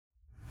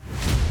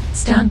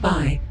Stand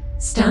by.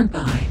 Stand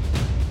by.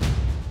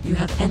 You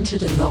have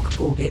entered a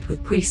locked orbit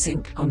with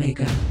Precinct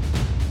Omega.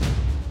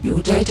 Your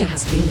data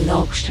has been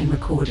logged and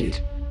recorded.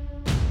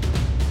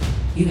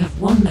 You have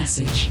one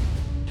message.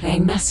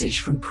 Playing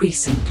message from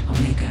Precinct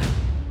Omega.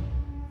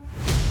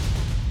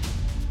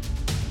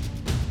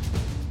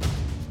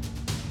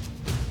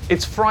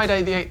 It's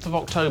Friday the 8th of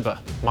October.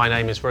 My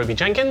name is Roby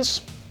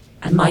Jenkins.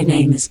 And my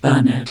name is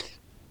Bernard.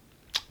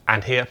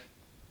 And here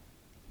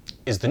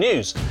is the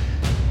news.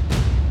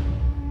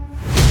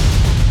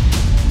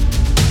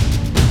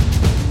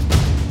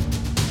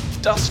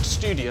 Dust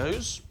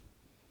Studios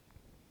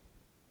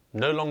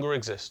no longer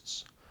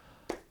exists.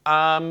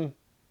 And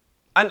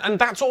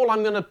that's all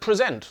I'm going to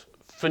present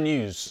for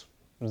news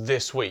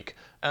this week.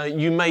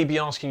 You may be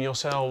asking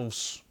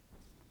yourselves,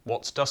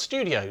 what's Dust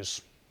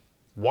Studios?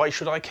 Why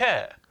should I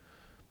care?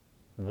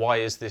 Why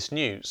is this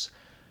news?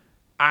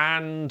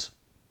 And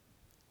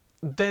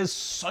there's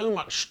so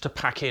much to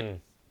pack in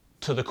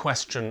to the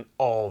question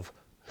of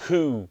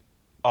who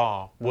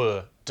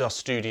were Dust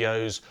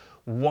Studios,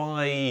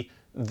 why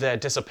their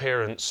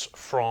disappearance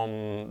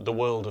from the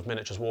world of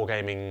miniatures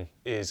wargaming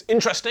is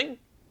interesting,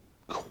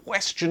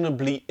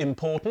 questionably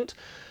important,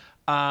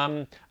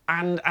 and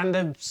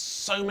there's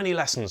so many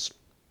lessons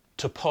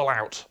to pull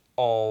out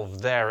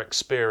of their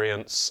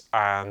experience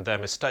and their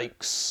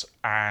mistakes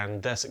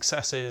and their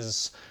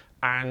successes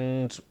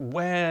and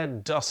where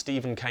Dust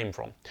even came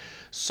from.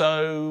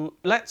 So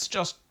let's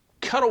just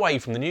cut away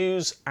from the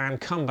news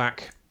and come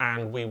back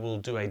and we will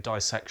do a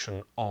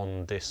dissection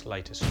on this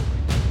latest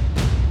story.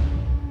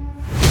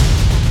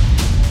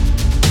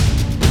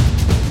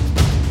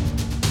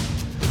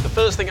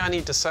 The first thing I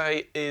need to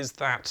say is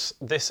that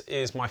this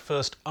is my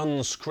first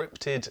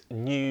unscripted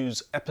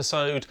news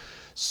episode,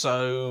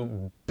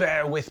 so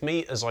bear with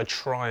me as I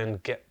try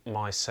and get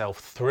myself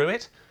through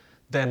it.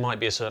 There might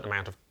be a certain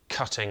amount of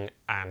cutting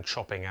and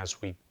chopping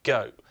as we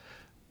go.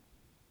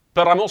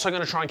 But I'm also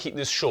going to try and keep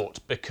this short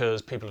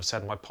because people have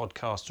said my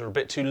podcasts are a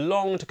bit too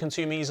long to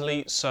consume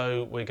easily,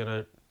 so we're going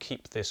to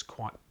keep this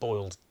quite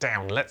boiled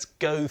down. Let's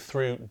go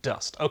through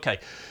Dust. Okay.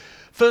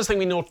 First thing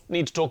we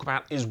need to talk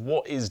about is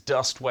what is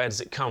Dust, where does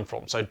it come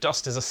from? So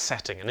Dust is a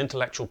setting, an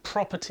intellectual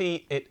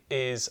property. It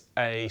is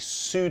a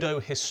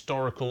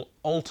pseudo-historical,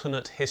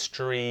 alternate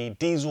history,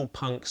 diesel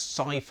punk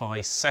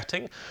sci-fi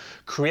setting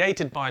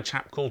created by a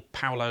chap called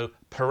Paolo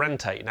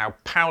Parente. Now,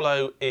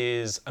 Paolo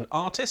is an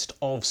artist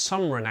of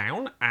some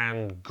renown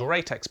and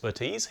great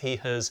expertise. He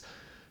has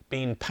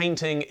been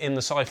painting in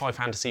the sci-fi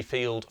fantasy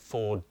field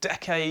for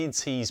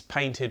decades. He's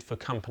painted for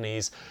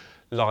companies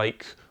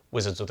like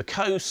Wizards of the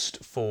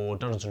Coast, for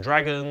Dungeons &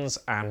 Dragons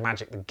and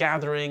Magic the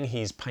Gathering.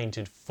 He's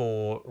painted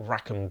for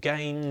Rackham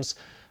Games.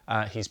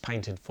 He's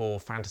painted for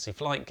Fantasy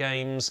Flight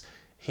Games.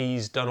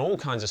 He's done all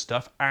kinds of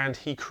stuff, and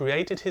he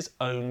created his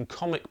own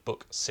comic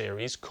book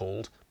series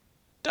called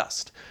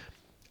Dust.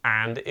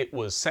 And it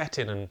was set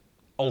in an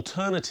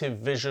alternative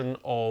vision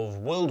of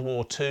World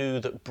War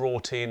II that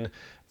brought in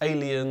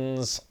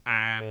aliens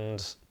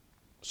and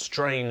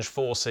strange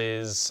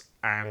forces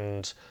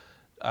and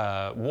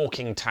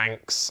walking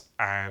tanks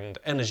and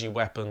energy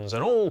weapons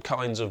and all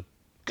kinds of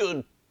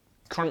good,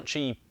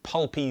 crunchy,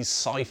 pulpy,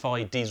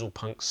 sci-fi diesel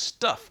punk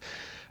stuff.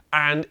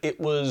 And it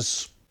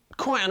was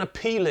quite an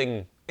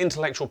appealing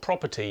intellectual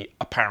property,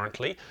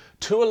 apparently,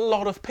 to a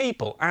lot of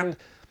people. And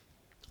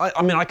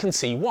I mean, I can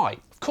see why.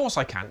 Of course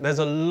I can. There's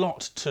a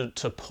lot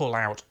to pull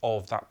out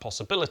of that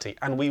possibility.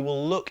 And we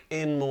will look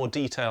in more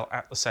detail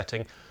at the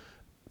setting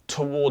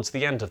towards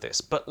the end of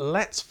this, but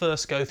let's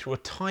first go through a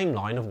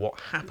timeline of what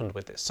happened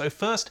with this. So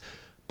first,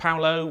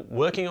 Paolo,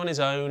 working on his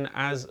own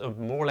as a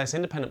more or less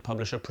independent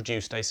publisher,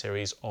 produced a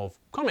series of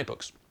comic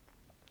books.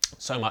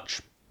 So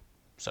much,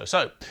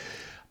 so.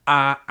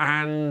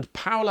 And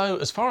Paolo,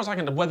 as far as I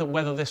can know,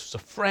 whether this was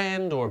a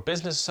friend or a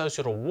business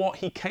associate or what,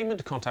 he came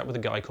into contact with a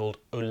guy called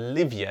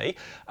Olivier,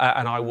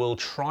 and I will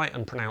try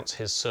and pronounce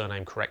his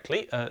surname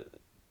correctly,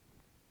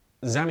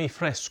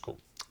 Zamifrescu.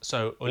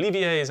 So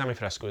Olivier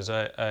Zamifrescu is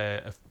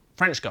a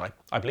French guy.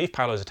 I believe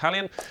Paolo's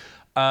Italian.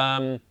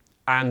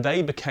 And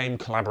they became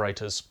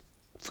collaborators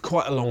for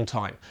quite a long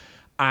time.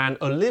 And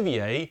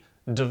Olivier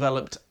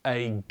developed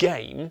a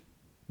game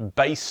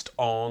based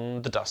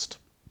on the Dust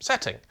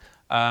setting.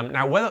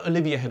 Now, whether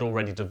Olivier had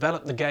already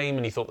developed the game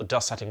and he thought the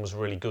Dust setting was a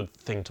really good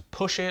thing to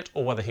push it,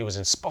 or whether he was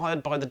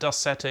inspired by the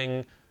Dust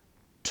setting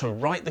to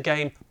write the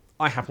game,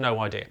 I have no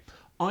idea.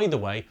 Either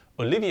way,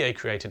 Olivier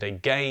created a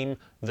game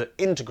that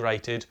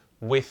integrated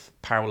with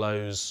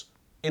Paolo's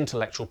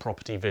intellectual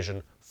property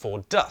vision for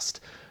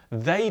Dust.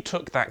 They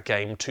took that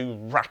game to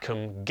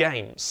Rackham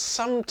Games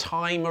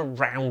sometime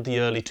around the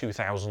early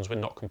 2000s, we're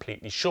not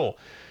completely sure.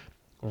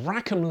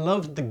 Rackham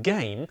loved the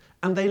game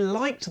and they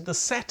liked the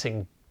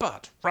setting,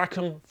 but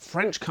Rackham,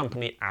 French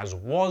company as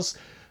was,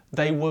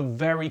 they were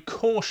very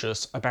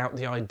cautious about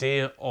the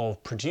idea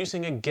of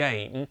producing a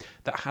game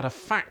that had a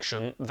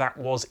faction that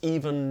was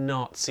even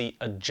Nazi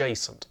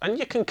adjacent. And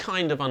you can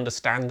kind of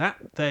understand that.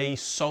 They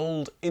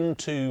sold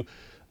into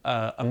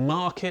a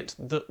market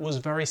that was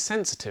very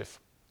sensitive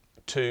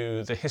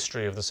to the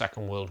history of the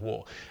Second World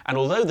War. And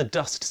although the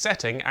Dust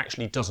setting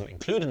actually doesn't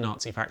include a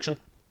Nazi faction,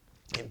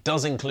 it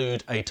does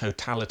include a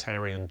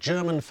totalitarian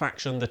German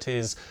faction that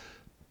is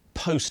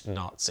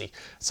post-Nazi.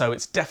 So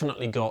it's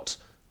definitely got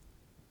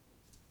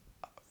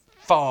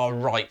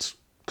far-right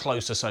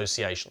close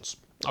associations.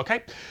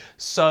 Okay,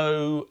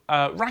 so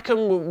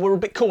Rackham were a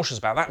bit cautious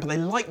about that, but they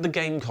liked the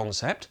game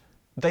concept.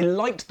 They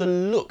liked the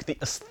look, the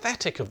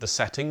aesthetic of the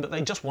setting, but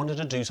they just wanted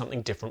to do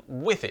something different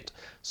with it.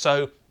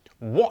 So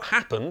what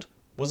happened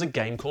was a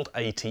game called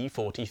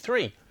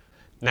AT-43.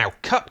 Now,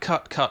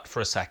 cut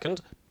for a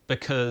second,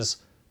 because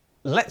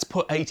let's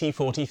put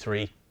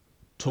AT-43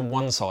 to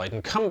one side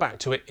and come back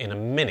to it in a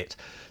minute.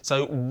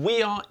 So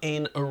we are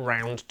in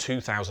around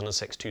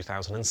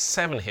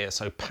 2006-2007 here.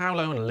 So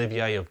Paolo and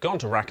Olivier have gone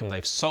to Rackham,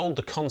 they've sold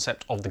the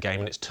concept of the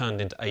game and it's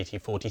turned into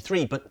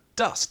AT-43, but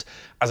Dust,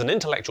 as an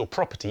intellectual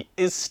property,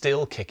 is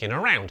still kicking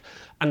around.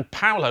 And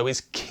Paolo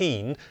is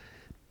keen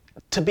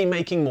to be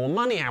making more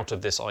money out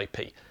of this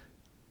IP.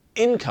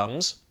 In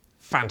comes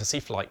Fantasy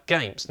Flight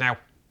Games. Now,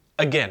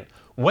 again,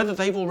 whether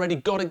they've already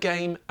got a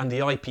game and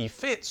the IP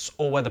fits,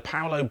 or whether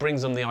Paolo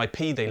brings them the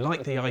IP, they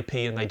like the IP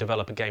and they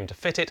develop a game to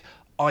fit it,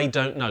 I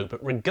don't know.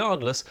 But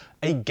regardless,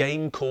 a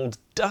game called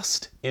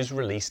Dust is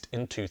released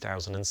in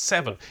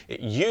 2007. It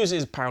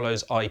uses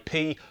Paolo's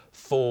IP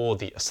for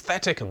the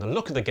aesthetic and the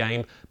look of the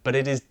game, but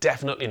it is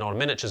definitely not a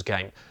miniatures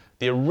game.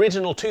 The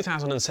original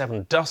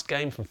 2007 Dust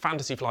game from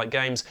Fantasy Flight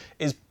Games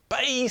is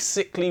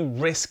basically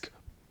Risk,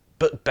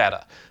 but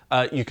better.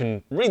 You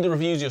can read the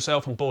reviews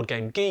yourself on Board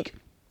Game Geek.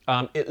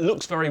 It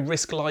looks very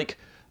Risk-like.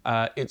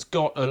 It's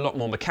got a lot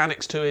more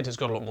mechanics to it, it's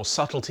got a lot more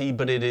subtlety,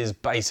 but it is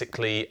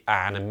basically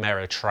an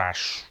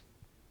Ameritrash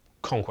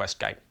conquest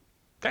game.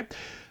 Okay?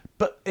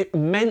 But it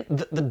meant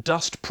that the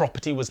Dust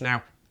property was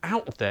now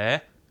out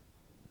there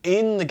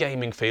in the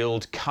gaming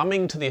field,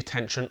 coming to the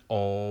attention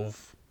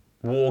of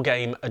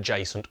wargame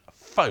adjacent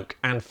folk,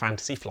 and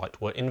Fantasy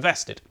Flight were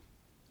invested.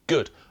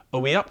 Good. Are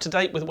we up to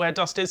date with where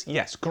Dust is?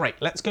 Yes, great.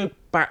 Let's go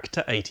back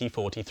to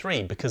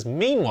AT-43, because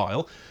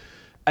meanwhile,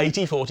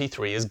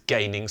 AT-43 is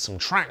gaining some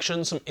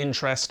traction, some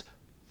interest.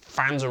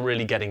 Fans are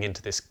really getting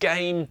into this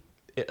game.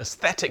 It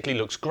aesthetically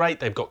looks great.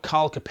 They've got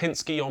Karl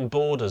Kopinski on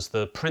board as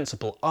the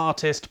principal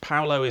artist.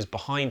 Paolo is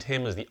behind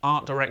him as the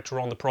art director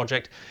on the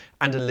project.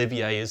 And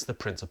Olivier is the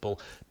principal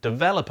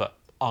developer,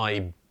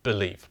 I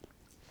believe.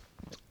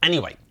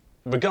 Anyway,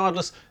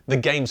 regardless, the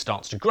game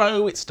starts to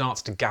grow. It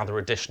starts to gather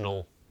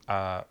additional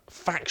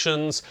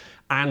factions,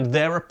 and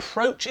their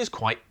approach is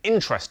quite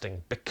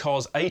interesting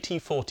because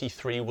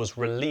AT-43 was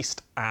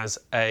released as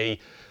a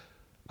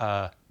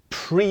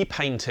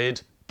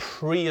pre-painted,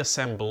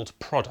 pre-assembled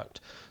product.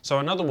 So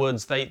in other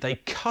words,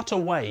 they cut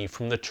away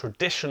from the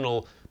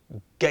traditional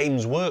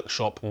Games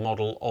Workshop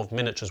model of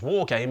miniatures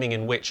wargaming,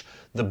 in which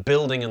the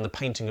building and the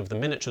painting of the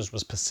miniatures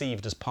was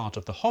perceived as part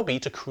of the hobby,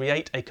 to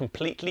create a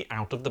completely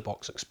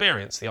out-of-the-box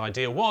experience. The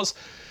idea was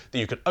that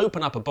you could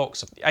open up a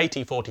box of the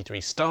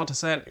AT-43 starter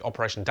set,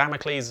 Operation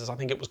Damocles as I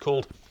think it was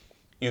called.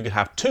 You could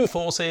have two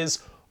forces,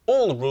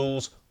 all the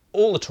rules,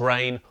 all the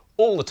terrain,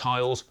 all the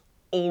tiles,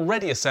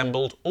 already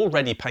assembled,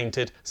 already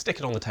painted, stick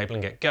it on the table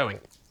and get going.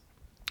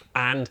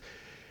 And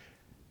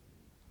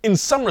in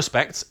some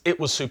respects, it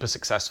was super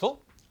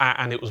successful.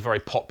 And it was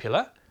very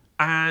popular,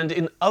 and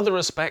in other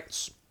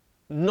respects,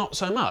 not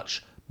so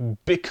much,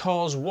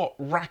 because what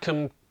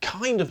Rackham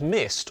kind of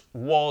missed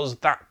was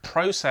that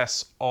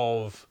process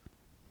of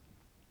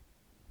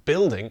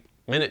building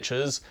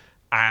miniatures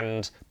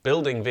and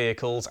building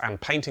vehicles and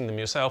painting them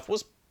yourself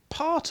was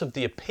part of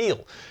the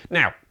appeal.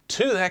 Now,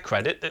 to their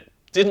credit, it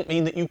didn't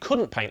mean that you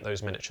couldn't paint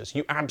those miniatures.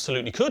 You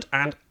absolutely could,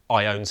 and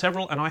I own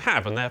several, and I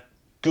have, and they're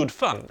good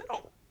fun. They're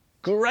not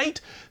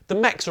great. The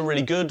mechs are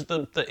really good,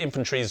 the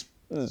infantry's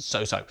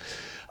so-so.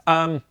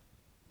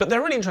 But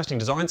they're really interesting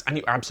designs and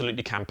you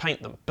absolutely can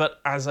paint them. But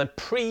as a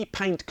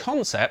pre-paint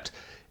concept,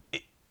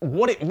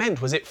 what it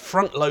meant was it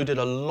front-loaded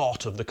a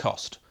lot of the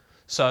cost.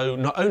 So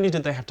not only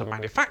did they have to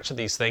manufacture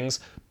these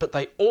things, but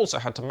they also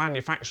had to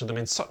manufacture them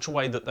in such a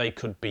way that they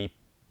could be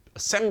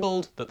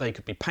assembled, that they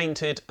could be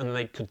painted, and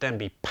they could then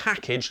be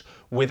packaged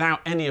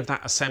without any of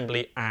that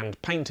assembly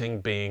and painting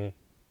being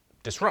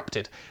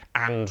disrupted.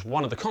 And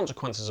one of the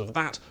consequences of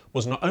that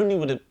was not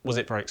only was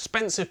it very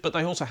expensive, but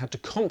they also had to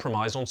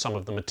compromise on some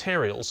of the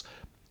materials,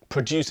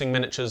 producing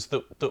miniatures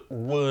that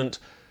weren't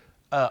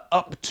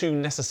up to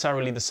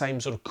necessarily the same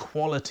sort of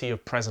quality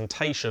of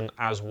presentation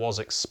as was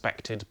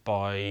expected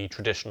by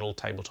traditional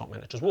tabletop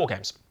miniatures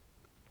wargames.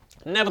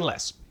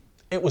 Nevertheless,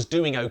 it was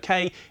doing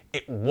okay.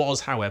 It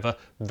was, however,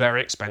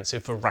 very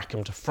expensive for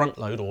Rackham to front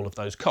load all of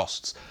those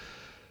costs.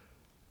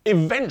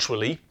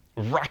 Eventually,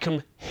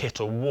 Rackham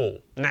hit a wall.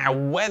 Now,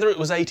 whether it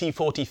was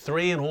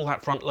AT-43 and all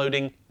that front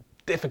loading,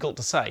 difficult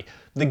to say.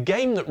 The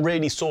game that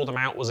really saw them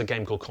out was a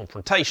game called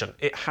Confrontation.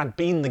 It had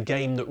been the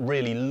game that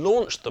really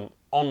launched them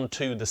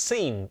onto the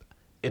scene.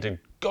 It had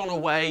gone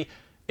away,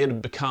 it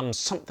had become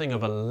something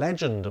of a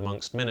legend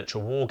amongst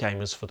miniature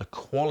wargamers for the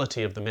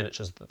quality of the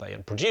miniatures that they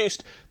had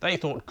produced. They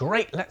thought,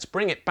 great, let's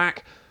bring it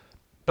back.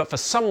 But for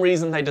some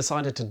reason they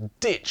decided to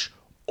ditch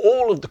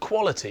all of the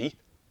quality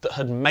that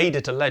had made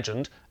it a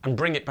legend and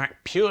bring it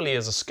back purely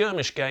as a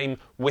skirmish game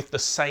with the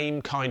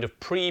same kind of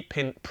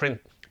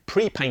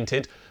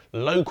pre-painted,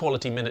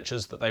 low-quality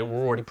miniatures that they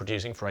were already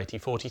producing for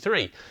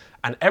AT43.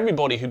 And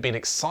everybody who'd been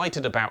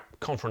excited about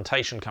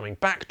Confrontation coming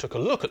back took a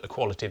look at the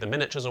quality of the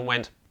miniatures and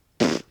went,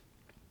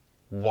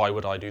 why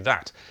would I do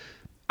that?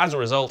 As a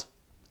result,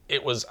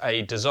 it was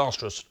a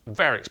disastrous,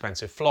 very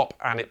expensive flop,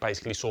 and it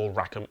basically saw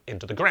Rackham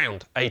into the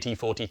ground.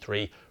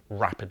 AT43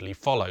 rapidly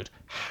followed.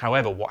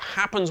 However, what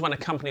happens when a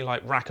company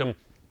like Rackham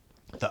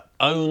that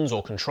owns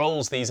or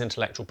controls these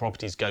intellectual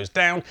properties goes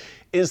down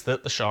is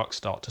that the sharks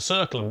start to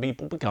circle and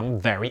people become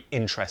very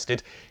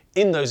interested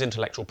in those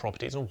intellectual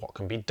properties and what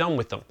can be done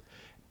with them.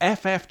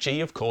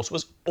 FFG, of course,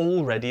 was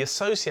already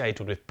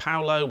associated with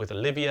Paolo, with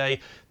Olivier.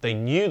 They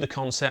knew the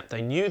concept,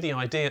 they knew the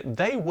idea.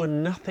 They were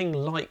nothing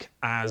like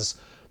as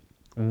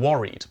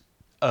worried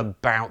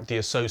about the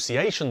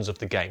associations of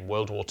the game.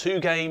 World War II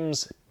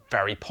games,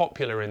 very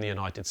popular in the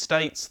United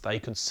States. They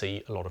could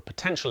see a lot of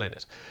potential in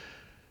it.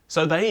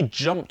 So they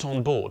jumped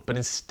on board, but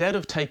instead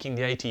of taking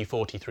the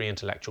AT43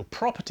 intellectual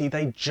property,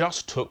 they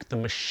just took the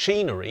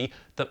machinery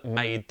that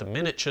made the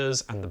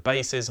miniatures and the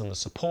bases and the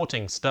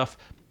supporting stuff,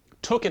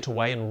 took it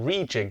away and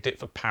rejigged it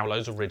for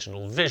Paolo's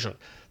original vision.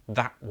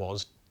 That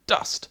was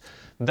Dust.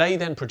 They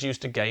then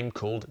produced a game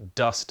called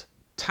Dust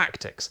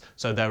Tactics.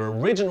 So their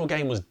original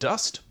game was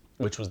Dust,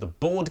 which was the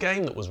board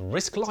game that was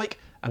Risk-like,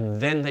 and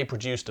then they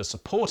produced a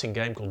supporting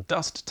game called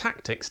Dust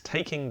Tactics,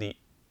 taking the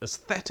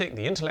aesthetic,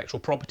 the intellectual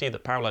property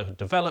that Paolo had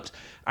developed,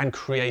 and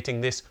creating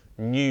this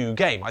new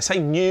game. I say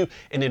new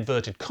in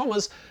inverted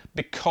commas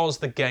because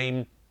the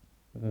game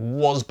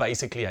was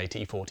basically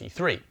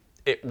AT43.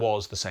 It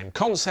was the same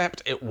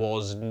concept, it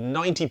was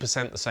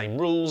 90% the same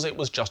rules, it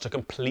was just a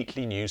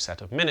completely new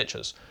set of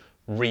miniatures,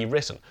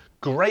 rewritten.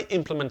 Great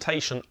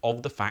implementation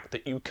of the fact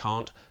that you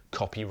can't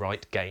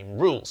copyright game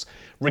rules.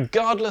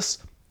 Regardless,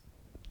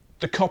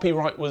 the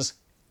copyright was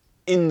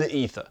in the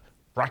ether.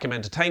 Rackham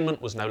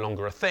Entertainment was no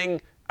longer a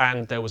thing,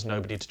 and there was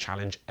nobody to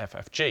challenge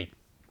FFG.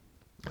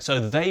 So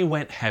they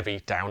went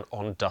heavy down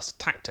on Dust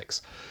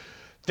Tactics.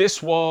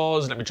 This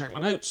was, let me check my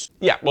notes.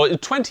 Yeah, well, in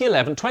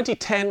 2011,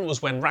 2010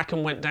 was when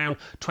Rackham went down,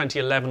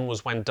 2011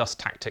 was when Dust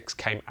Tactics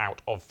came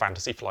out of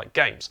Fantasy Flight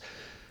Games.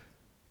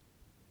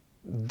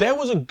 There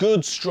was a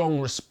good, strong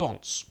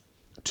response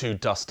to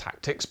Dust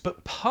Tactics,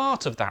 but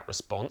part of that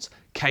response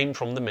came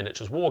from the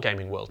miniatures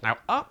wargaming world. Now,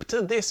 up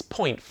to this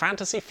point,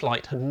 Fantasy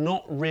Flight had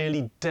not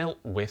really dealt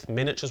with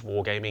miniatures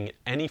wargaming in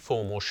any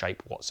form or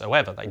shape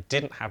whatsoever. They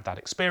didn't have that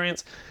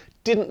experience,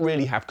 didn't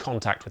really have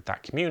contact with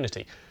that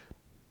community.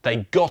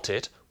 They got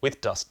it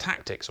with Dust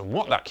Tactics, and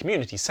what that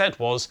community said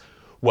was,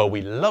 well,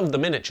 we love the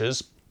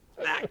miniatures,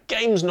 that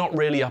game's not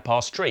really up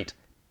our street.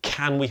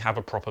 Can we have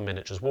a proper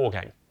miniatures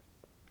wargame?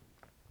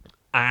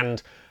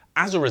 And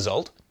as a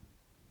result,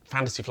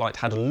 Fantasy Flight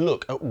had a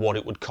look at what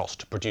it would cost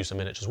to produce a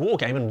miniatures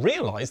wargame and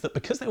realised that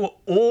because they were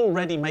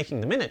already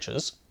making the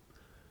miniatures,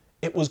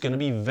 it was going to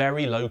be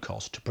very low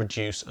cost to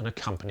produce an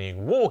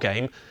accompanying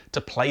wargame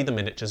to play the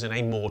miniatures in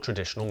a more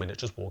traditional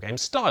miniatures wargame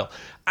style.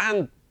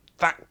 And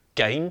that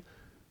game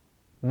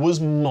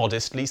was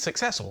modestly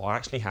successful. I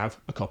actually have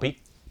a copy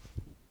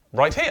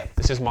right here.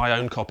 This is my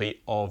own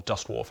copy of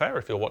Dust Warfare.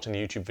 If you're watching the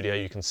YouTube video,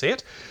 you can see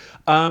it.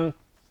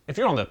 If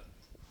you're on the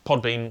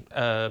Podbean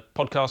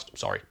podcast,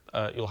 sorry,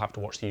 you'll have to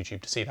watch the YouTube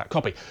to see that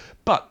copy.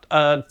 But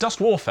Dust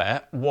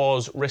Warfare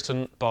was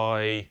written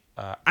by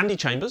Andy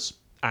Chambers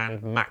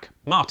and Mac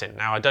Martin.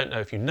 Now, I don't know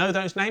if you know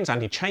those names.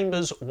 Andy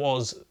Chambers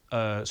was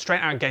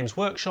straight out of Games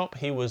Workshop.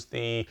 He was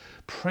the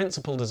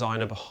principal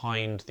designer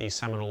behind the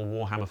seminal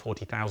Warhammer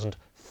 40,000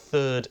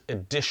 3rd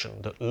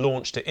edition that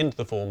launched it into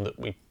the form that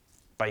we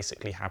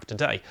basically have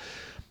today.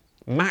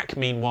 Mac,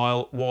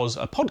 meanwhile, was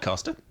a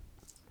podcaster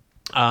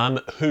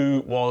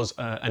who was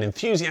an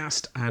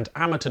enthusiast and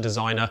amateur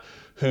designer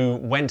who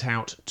went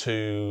out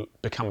to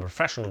become a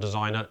professional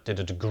designer, did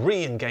a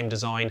degree in game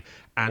design,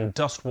 and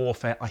Dust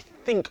Warfare, I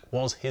think,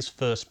 was his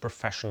first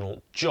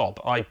professional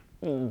job. I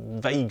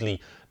vaguely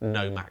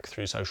know Mac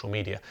through social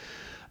media.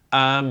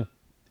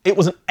 It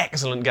was an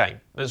excellent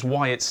game. That's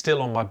why it's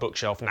still on my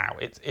bookshelf now.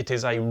 It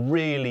is a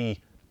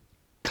really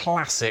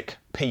classic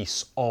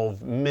piece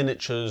of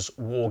miniatures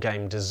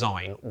wargame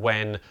design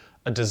when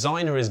a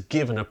designer is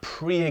given a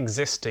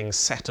pre-existing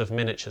set of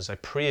miniatures, a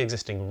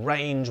pre-existing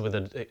range with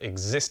an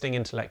existing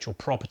intellectual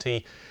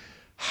property,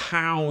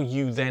 how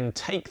you then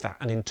take that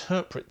and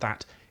interpret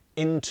that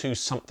into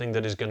something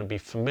that is going to be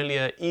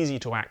familiar, easy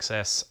to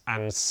access,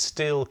 and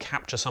still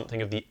capture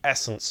something of the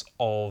essence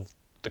of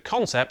the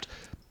concept.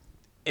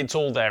 It's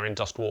all there in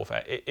Dust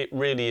Warfare. It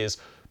really is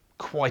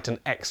quite an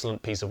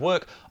excellent piece of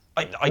work.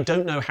 I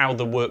don't know how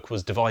the work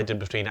was divided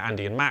between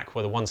Andy and Mac,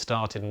 whether one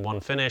started and one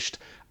finished.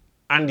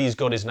 Andy's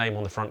got his name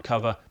on the front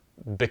cover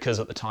because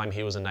at the time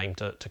he was a name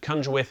to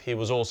conjure with. He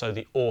was also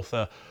the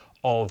author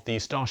of the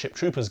Starship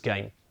Troopers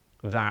game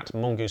that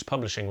Mongoose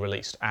Publishing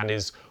released and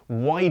is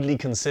widely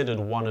considered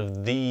one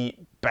of the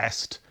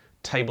best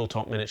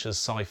tabletop miniatures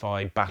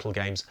sci-fi battle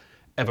games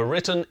ever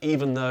written,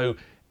 even though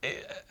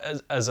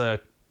as a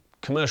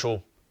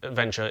commercial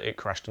venture it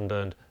crashed and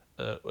burned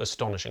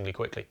astonishingly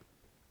quickly.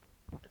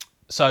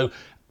 So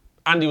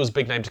Andy was a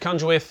big name to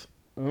conjure with.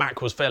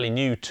 Mac was fairly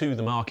new to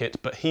the market,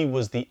 but he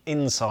was the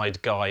inside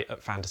guy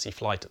at Fantasy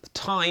Flight at the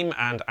time,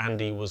 and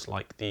Andy was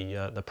like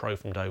the pro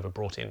from Dover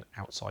brought in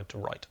outside to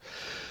write.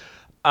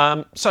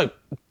 So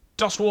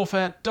Dust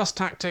Warfare, Dust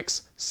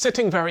Tactics,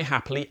 sitting very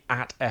happily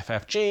at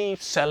FFG,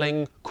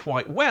 selling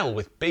quite well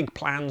with big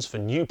plans for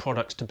new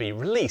products to be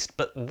released.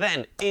 But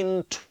then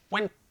in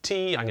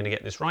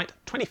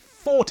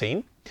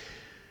 2014,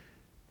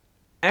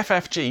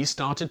 FFG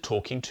started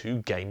talking to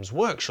Games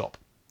Workshop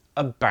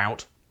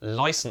about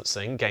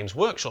licensing Games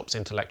Workshop's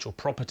intellectual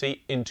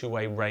property into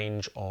a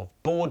range of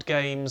board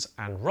games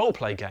and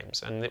role-play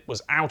games. And it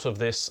was out of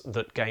this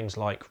that games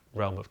like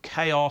Realm of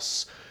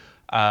Chaos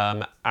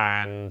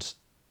and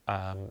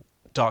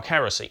Dark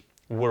Heresy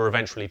were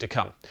eventually to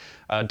come.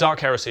 Dark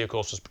Heresy, of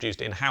course, was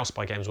produced in-house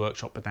by Games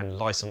Workshop, but then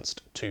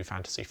licensed to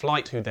Fantasy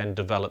Flight, who then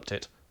developed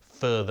it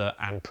further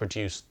and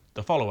produced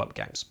the follow-up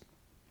games.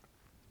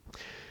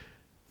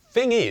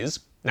 Thing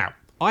is, now,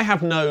 I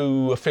have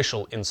no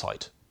official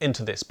insight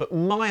into this, but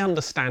my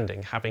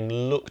understanding, having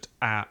looked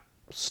at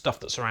stuff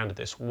that surrounded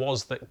this,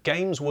 was that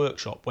Games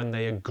Workshop, when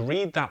they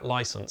agreed that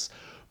license,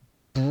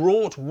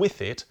 brought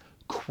with it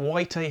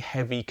quite a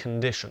heavy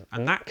condition.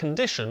 And that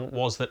condition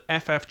was that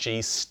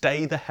FFG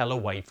stay the hell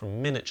away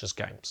from miniatures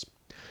games.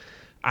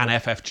 And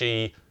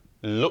FFG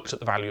looked at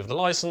the value of the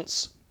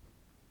license,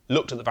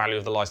 looked at the value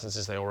of the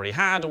licenses they already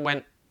had, and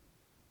went,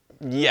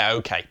 yeah,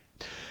 okay.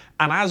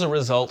 And as a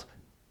result,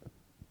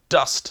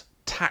 Dust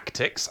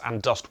Tactics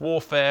and Dust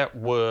Warfare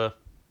were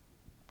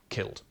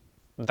killed.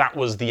 That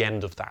was the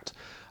end of that.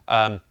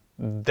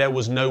 There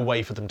was no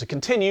way for them to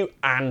continue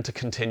and to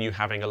continue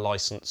having a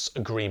license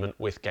agreement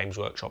with Games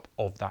Workshop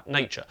of that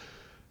nature.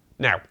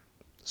 Now,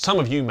 some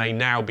of you may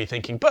now be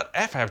thinking, but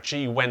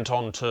FFG went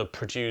on to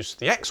produce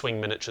the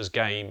X-Wing miniatures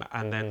game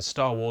and then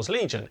Star Wars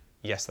Legion.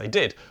 Yes, they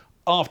did,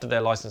 after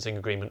their licensing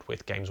agreement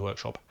with Games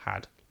Workshop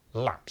had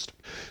lapsed.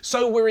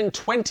 So we're in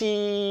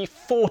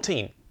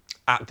 2014.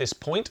 At this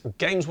point,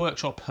 Games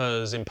Workshop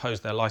has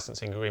imposed their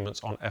licensing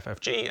agreements on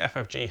FFG.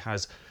 FFG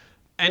has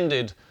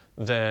ended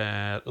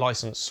their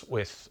license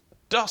with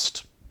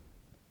Dust,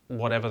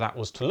 whatever that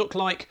was to look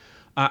like,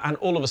 and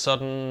all of a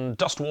sudden,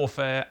 Dust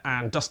Warfare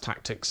and Dust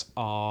Tactics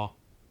are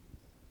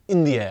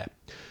in the air.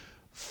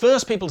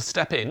 First people to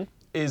step in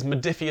is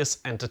Modiphius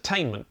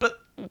Entertainment,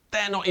 but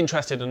they're not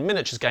interested in a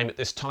miniatures game at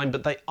this time,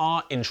 but they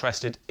are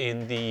interested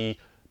in the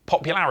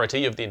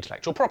popularity of the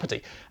intellectual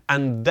property,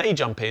 and they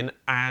jump in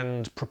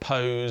and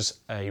propose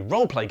a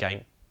role-play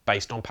game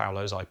based on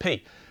Paolo's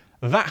IP.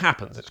 That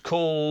happens. It's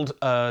called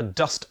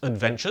Dust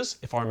Adventures,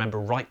 if I remember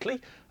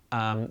rightly.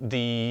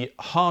 The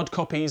hard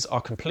copies are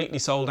completely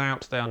sold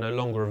out. They are no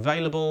longer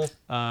available,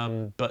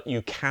 but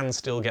you can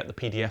still get the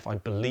PDF, I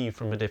believe,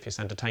 from Modiphius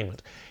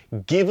Entertainment.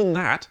 Given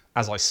that,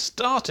 as I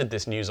started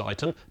this news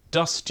item,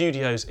 Dust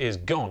Studios is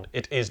gone.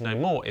 It is no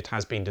more. It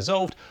has been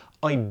dissolved.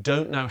 I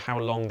don't know how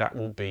long that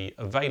will be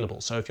available.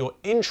 So if you're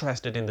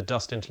interested in the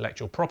Dust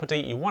intellectual property,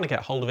 you want to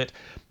get hold of it,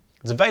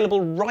 it's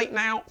available right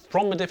now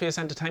from Modiphius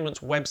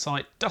Entertainment's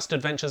website, Dust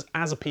Adventures,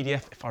 as a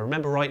PDF. If I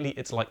remember rightly,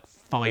 it's like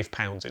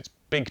 £5. It's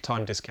big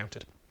time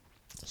discounted.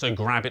 So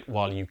grab it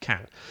while you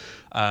can.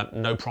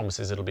 No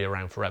promises it'll be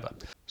around forever.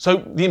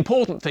 So the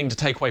important thing to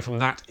take away from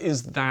that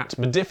is that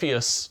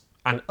Modiphius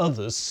and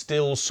others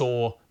still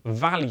saw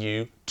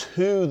value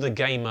to the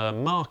gamer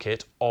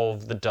market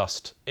of the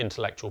Dust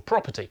intellectual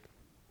property.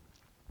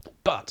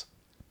 But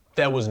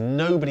there was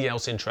nobody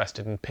else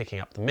interested in picking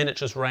up the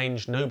miniatures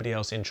range, nobody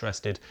else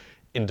interested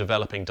in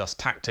developing Dust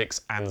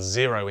Tactics, and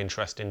zero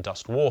interest in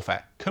Dust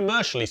Warfare,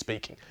 commercially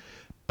speaking.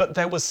 But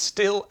there was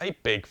still a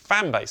big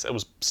fan base. There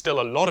was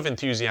still a lot of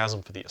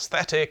enthusiasm for the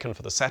aesthetic and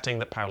for the setting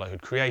that Paolo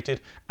had created,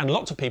 and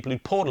lots of people who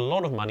poured a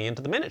lot of money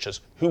into the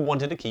miniatures, who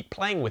wanted to keep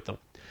playing with them.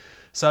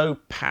 So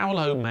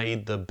Paolo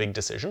made the big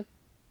decision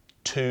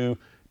to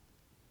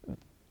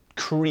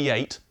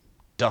create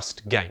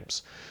Dust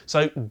Games.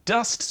 So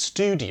Dust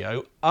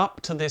Studio, up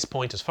to this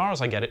point, as far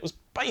as I get it, was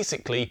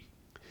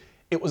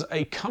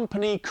a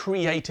company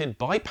created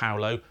by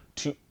Paolo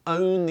to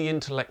own the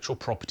intellectual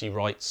property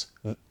rights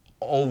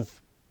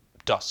of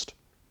Dust.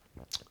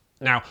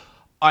 Now,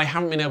 I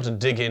haven't been able to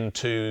dig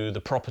into the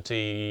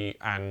property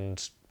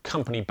and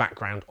company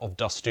background of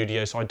Dust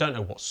Studio, so I don't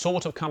know what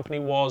sort of company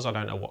it was, I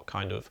don't know what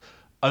kind of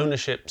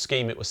ownership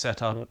scheme it was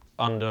set up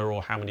under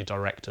or how many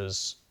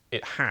directors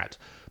it had.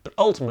 But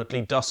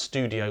ultimately, Dust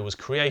Studio was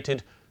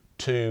created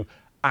to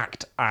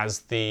act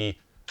as the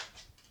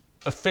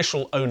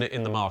official owner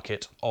in the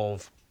market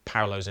of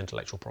Paolo's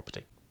intellectual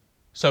property.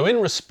 So in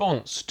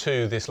response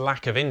to this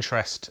lack of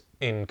interest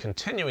in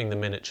continuing the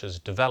miniatures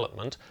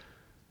development,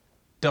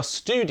 Dust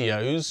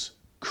Studios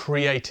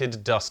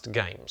created Dust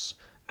Games.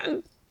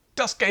 And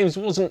Dust Games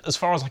wasn't, as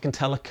far as I can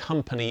tell, a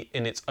company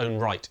in its own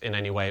right in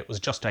any way. It was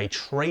just a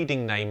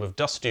trading name of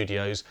Dust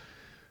Studios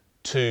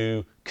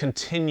to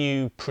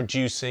continue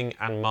producing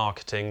and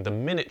marketing the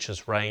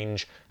miniatures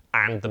range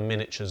and the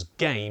miniatures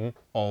game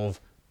of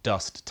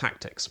Dust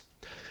Tactics.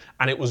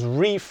 And it was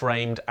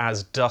reframed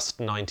as Dust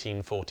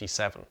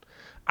 1947.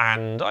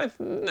 And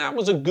that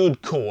was a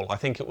good call. I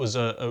think it was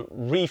a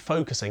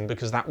refocusing,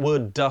 because that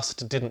word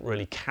dust didn't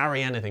really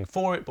carry anything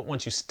for it, but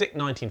once you stick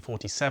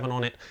 1947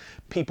 on it,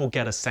 people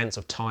get a sense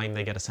of time,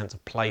 they get a sense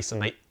of place,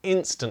 and they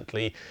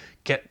instantly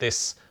get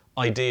this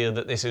idea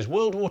that this is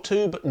World War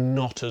II, but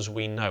not as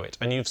we know it.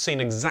 And you've seen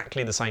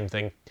exactly the same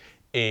thing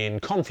in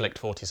Conflict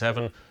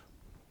 47,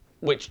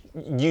 which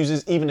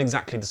uses even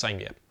exactly the same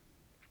year.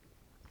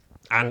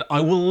 And I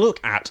will look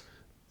at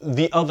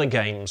the other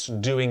games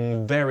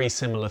doing very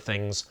similar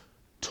things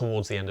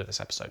towards the end of this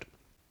episode.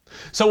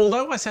 So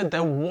although I said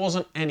there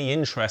wasn't any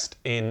interest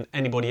in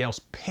anybody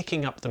else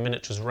picking up the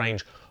miniatures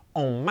range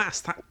en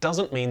masse, that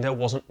doesn't mean there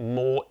wasn't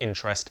more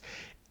interest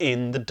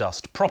in the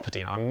Dust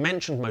property. Now, I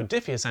mentioned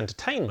Modiphius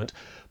Entertainment,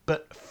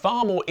 but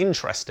far more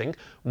interesting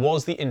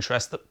was the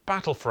interest that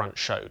Battlefront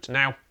showed.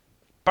 Now,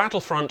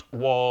 Battlefront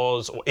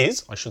was, or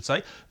is, I should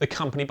say, the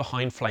company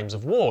behind Flames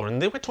of War,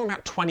 and they were talking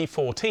about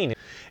 2014.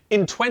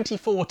 In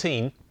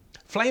 2014,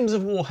 Flames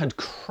of War had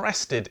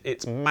crested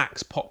its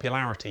max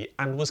popularity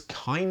and was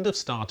kind of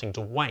starting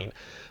to wane.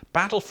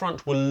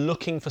 Battlefront were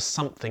looking for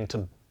something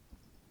to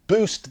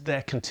boost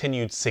their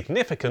continued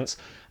significance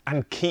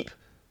and keep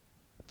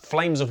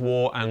Flames of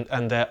War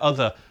and their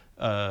other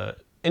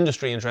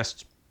industry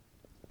interests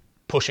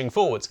pushing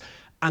forwards.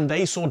 And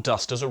they saw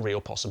Dust as a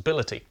real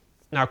possibility.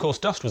 Now, of course,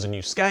 Dust was a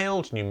new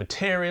scale, new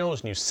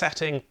materials, new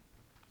setting,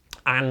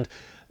 and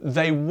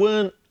they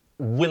weren't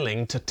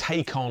willing to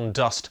take on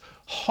Dust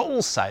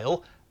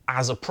wholesale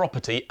as a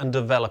property and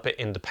develop it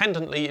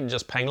independently and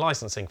just paying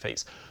licensing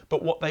fees.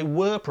 But what they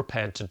were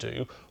prepared to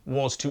do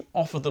was to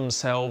offer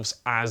themselves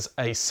as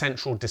a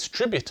central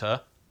distributor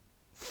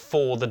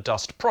for the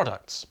Dust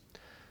products.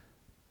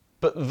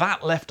 But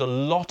that left a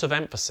lot of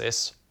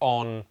emphasis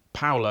on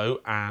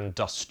Paolo and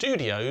Dust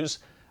Studios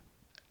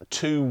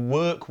to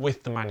work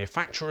with the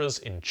manufacturers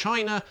in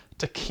China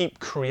to keep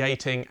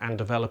creating and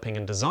developing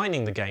and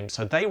designing the game.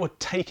 So they were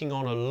taking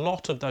on a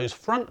lot of those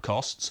front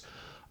costs,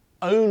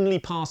 only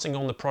passing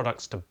on the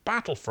products to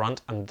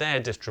Battlefront and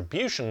their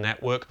distribution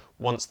network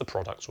once the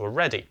products were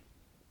ready.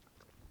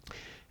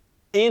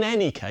 In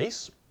any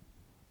case,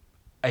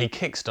 a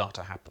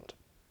Kickstarter happened.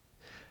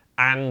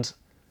 And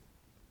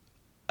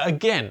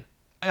again,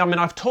 I mean,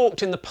 I've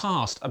talked in the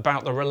past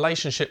about the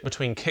relationship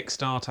between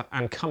Kickstarter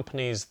and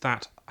companies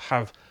that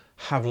have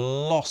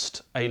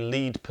lost a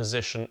lead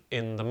position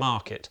in the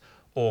market,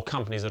 or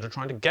companies that are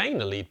trying to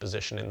gain a lead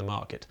position in the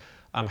market.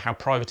 How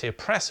Privateer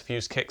Press have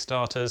used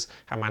Kickstarters,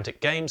 how Mantic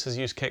Games has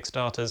used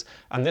Kickstarters,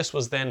 and this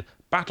was then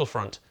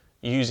Battlefront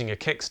using a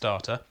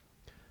Kickstarter.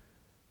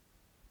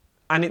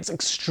 And it's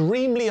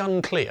extremely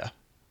unclear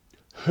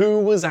who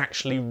was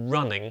actually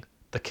running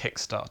the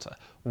Kickstarter,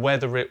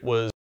 whether it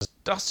was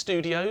Dust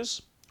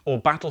Studios or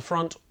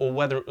Battlefront, or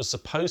whether it was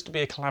supposed to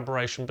be a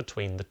collaboration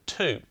between the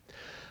two.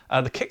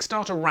 The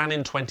Kickstarter ran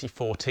in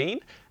 2014,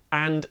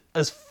 and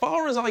as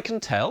far as I can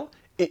tell,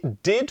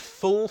 it did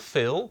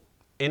fulfill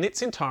in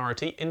its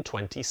entirety in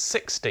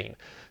 2016.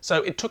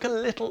 So it took a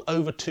little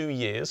over 2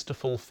 years to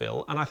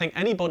fulfill, and I think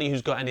anybody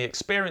who's got any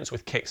experience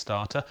with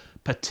Kickstarter,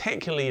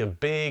 particularly of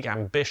big,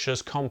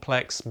 ambitious,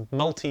 complex,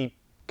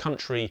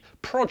 multi-country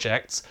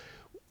projects,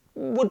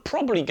 would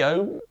probably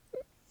go,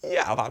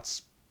 yeah,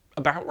 that's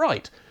about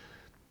right.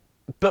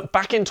 But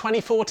back in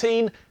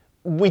 2014,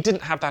 we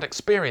didn't have that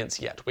experience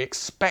yet. We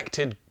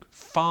expected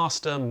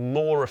faster,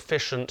 more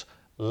efficient,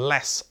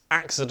 less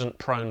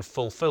accident-prone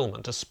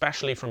fulfillment,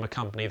 especially from a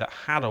company that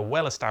had a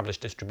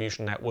well-established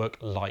distribution network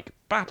like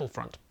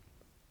Battlefront.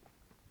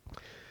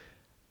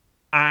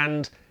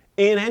 And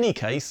in any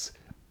case,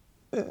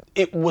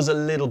 it was a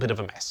little bit of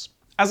a mess.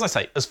 As I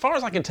say, as far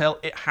as I can tell,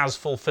 it has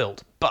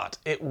fulfilled, but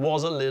it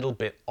was a little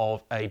bit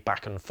of a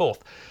back and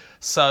forth.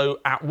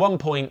 So at one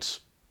point,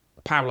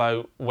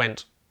 Paolo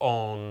went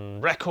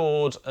on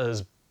record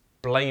as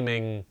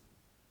blaming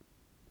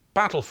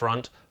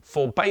Battlefront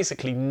for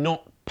basically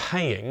not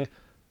paying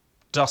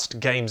Dust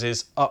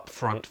Games'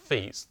 upfront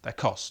fees, their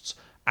costs.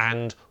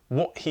 And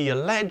what he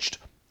alleged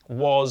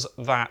was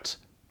that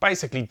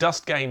basically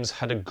Dust Games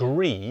had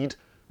agreed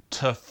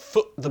to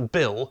foot the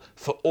bill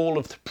for all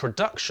of the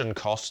production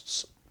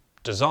costs,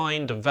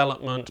 design,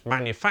 development,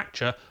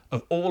 manufacture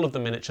of all of the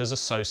miniatures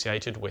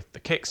associated with the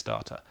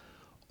Kickstarter,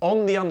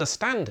 on the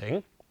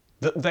understanding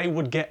that they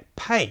would get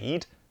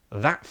paid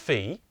that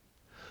fee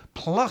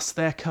plus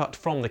their cut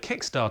from the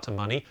Kickstarter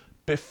money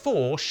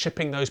before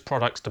shipping those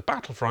products to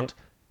Battlefront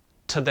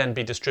to then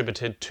be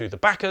distributed to the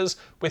backers,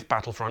 with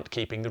Battlefront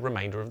keeping the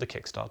remainder of the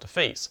Kickstarter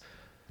fees.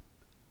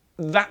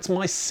 That's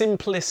my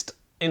simplest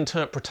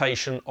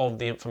interpretation of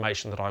the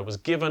information that I was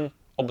given.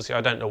 Obviously,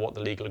 I don't know what the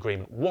legal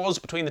agreement was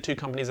between the two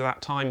companies at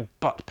that time,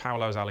 but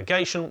Paolo's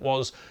allegation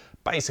was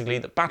basically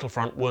that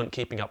Battlefront weren't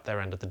keeping up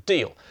their end of the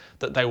deal,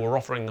 that they were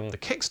offering them the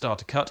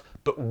Kickstarter cut,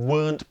 but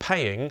weren't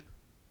paying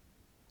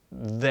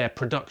their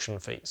production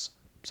fees.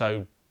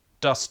 So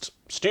Dust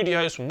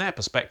Studios, from their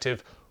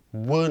perspective,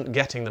 weren't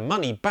getting the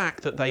money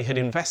back that they had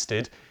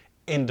invested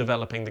in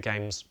developing the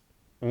game's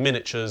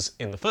miniatures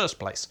in the first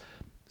place.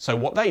 So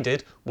what they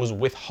did was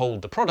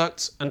withhold the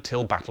products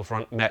until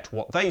Battlefront met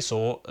what they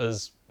saw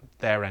as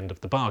their end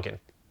of the bargain.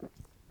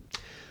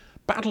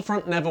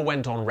 Battlefront never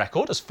went on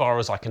record, as far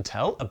as I can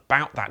tell,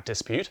 about that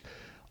dispute.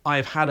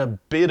 I've had a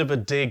bit of a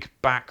dig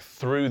back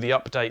through the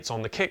updates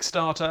on the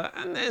Kickstarter,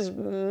 and there's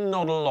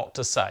not a lot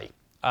to say.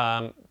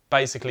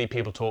 Basically,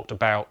 people talked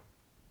about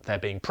there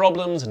being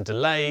problems and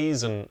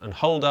delays and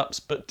hold-ups,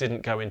 but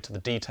didn't go into the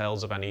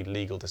details of any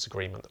legal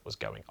disagreement that was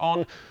going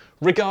on.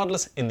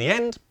 Regardless, in the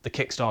end, the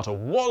Kickstarter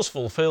was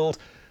fulfilled,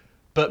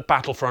 but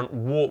Battlefront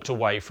walked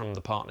away from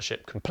the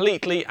partnership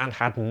completely and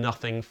had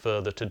nothing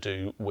further to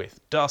do with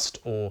Dust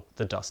or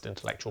the Dust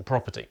intellectual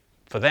property.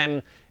 For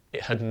them,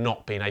 it had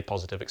not been a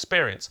positive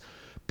experience.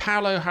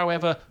 Paolo,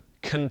 however,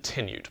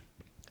 continued.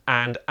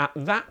 And at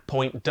that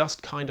point,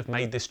 Dust kind of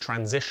made this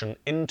transition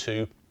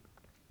into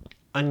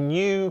a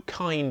new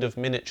kind of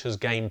miniatures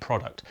game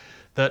product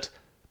that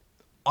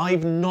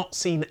I've not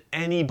seen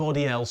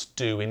anybody else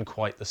do in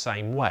quite the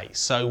same way.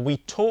 So we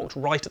talked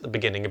right at the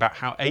beginning about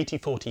how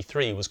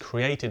 8043 was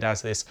created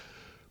as this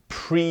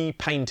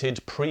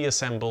pre-painted,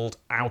 pre-assembled,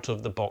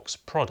 out-of-the-box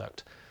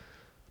product.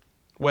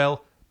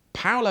 Well,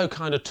 Paolo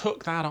kind of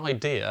took that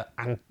idea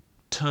and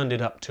turned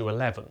it up to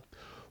 11,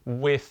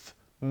 with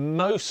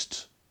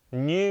most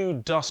new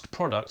Dust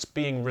products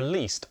being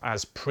released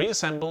as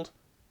pre-assembled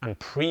and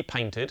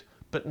pre-painted,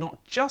 but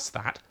not just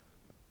that,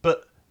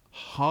 but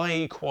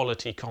high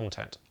quality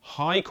content,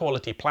 high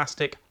quality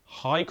plastic,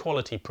 high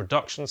quality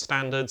production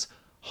standards,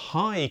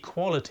 high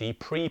quality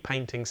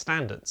pre-painting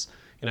standards.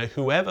 You know,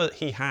 whoever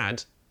he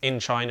had in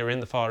China,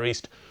 in the Far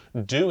East,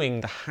 doing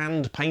the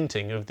hand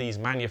painting of these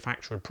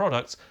manufactured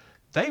products,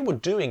 they were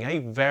doing a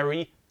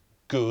very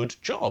good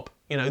job.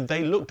 You know,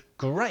 they looked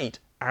great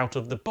out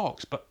of the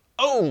box, but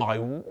oh my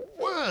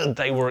word,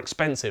 they were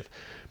expensive.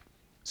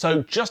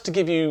 So just to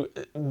give you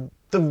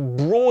the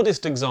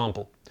broadest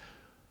example,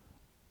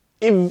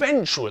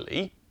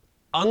 eventually,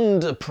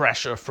 under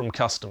pressure from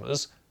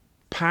customers,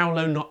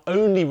 Paolo not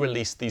only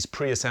released these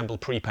pre-assembled,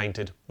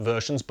 pre-painted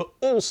versions, but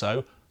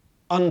also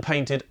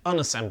unpainted,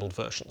 unassembled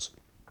versions.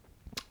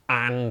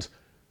 And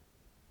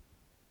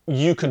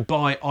you could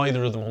buy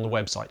either of them on the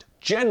website.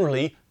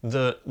 Generally,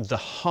 the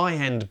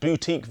high-end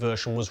boutique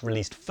version was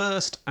released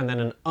first, and then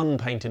an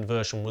unpainted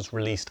version was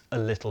released a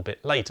little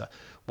bit later,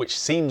 which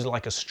seems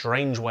like a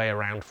strange way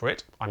around for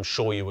it. I'm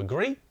sure you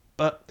agree,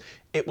 but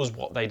it was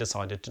what they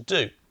decided to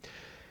do.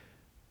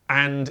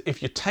 And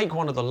if you take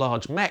one of the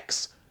large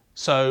mechs,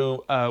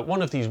 so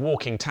one of these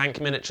walking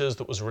tank miniatures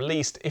that was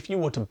released, if you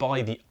were to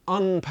buy the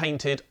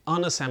unpainted,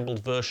 unassembled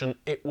version,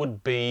 it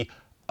would be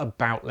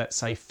about, let's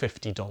say,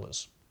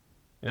 $50.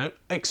 You know,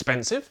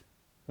 expensive,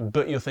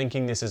 but you're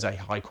thinking this is a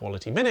high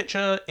quality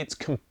miniature, it's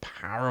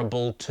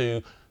comparable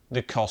to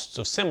the costs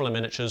of similar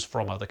miniatures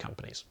from other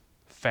companies.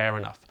 Fair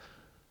enough.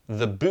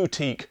 The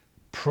boutique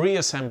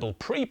pre-assembled,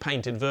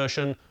 pre-painted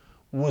version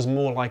was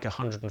more like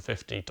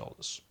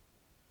 $150.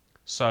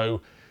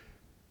 So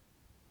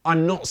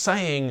I'm not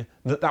saying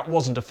that that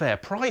wasn't a fair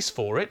price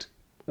for it.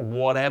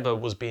 Whatever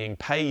was being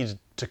paid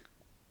to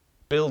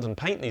build and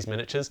paint these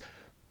miniatures,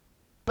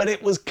 but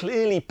it was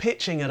clearly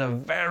pitching at a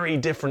very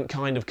different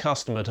kind of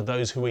customer to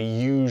those who are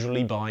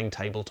usually buying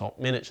tabletop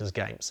miniatures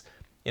games.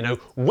 You know,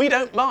 we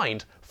don't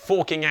mind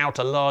forking out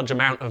a large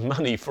amount of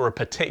money for a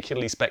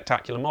particularly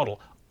spectacular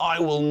model. I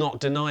will not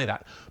deny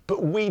that.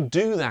 But we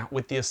do that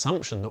with the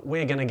assumption that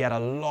we're going to get a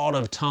lot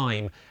of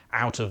time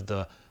out of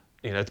the,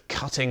 you know,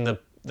 cutting the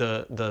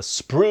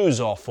sprues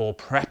off or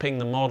prepping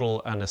the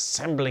model and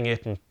assembling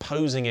it and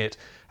posing it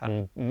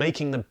and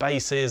making the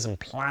bases and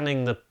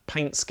planning the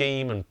paint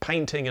scheme and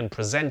painting and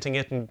presenting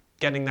it and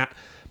getting that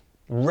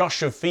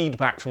rush of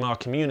feedback from our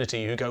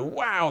community who go,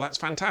 wow, that's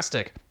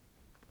fantastic.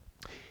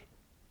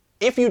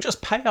 If you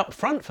just pay up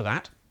front for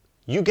that,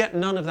 you get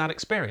none of that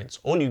experience.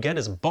 All you get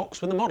is a box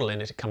with a model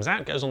in it. It comes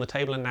out, goes on the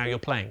table, and now you're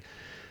playing.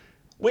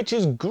 Which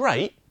is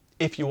great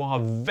if you are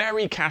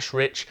very cash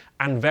rich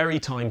and very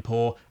time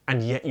poor,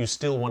 and yet you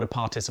still want to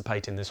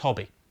participate in this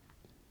hobby.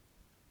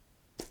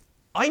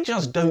 I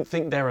just don't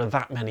think there are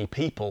that many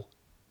people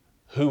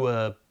who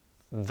are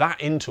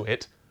that into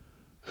it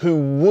who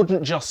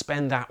wouldn't just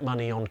spend that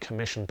money on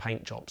commission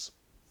paint jobs.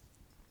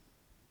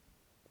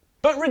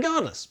 But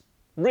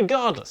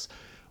regardless,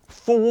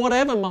 for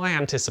whatever my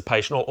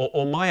anticipation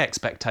or my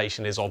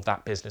expectation is of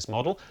that business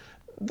model,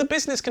 the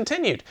business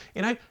continued.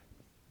 You know,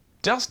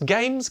 Dust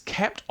Games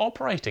kept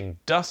operating.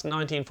 Dust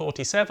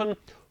 1947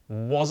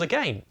 was a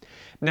game.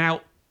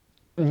 Now,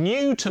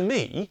 new to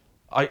me,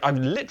 I've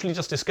literally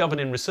just discovered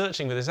in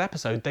researching for this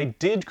episode, they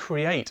did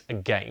create a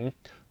game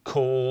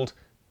called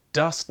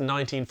Dust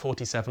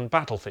 1947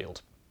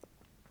 Battlefield.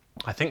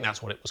 I think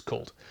that's what it was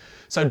called.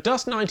 So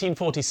Dust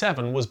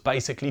 1947 was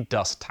basically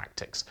Dust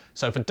Tactics.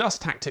 So for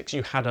Dust Tactics,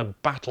 you had a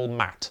battle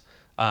mat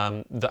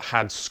that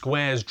had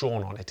squares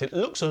drawn on it. It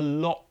looks a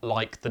lot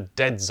like the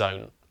Dead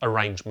Zone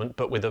arrangement,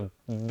 but with a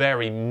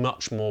very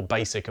much more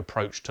basic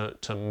approach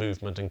to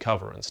movement and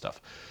cover and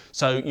stuff.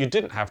 So you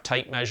didn't have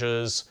tape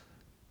measures,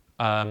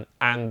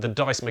 and the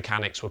dice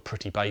mechanics were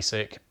pretty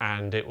basic,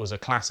 and it was a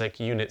classic.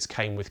 Units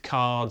came with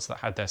cards that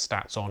had their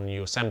stats on,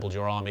 you assembled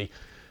your army,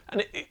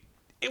 and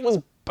it was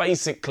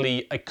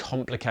basically a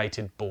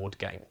complicated board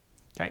game.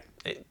 Okay,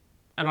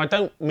 and I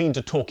don't mean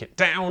to talk it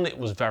down. It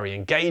was very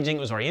engaging, it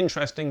was very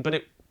interesting, but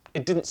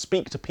it didn't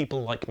speak to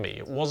people like me.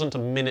 It wasn't a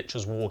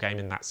miniatures war game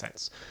in that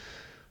sense.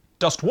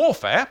 Dust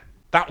Warfare,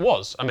 that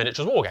was a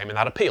miniatures war game, and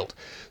that appealed.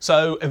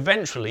 So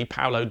eventually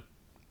Paolo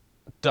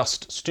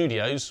Dust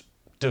Studios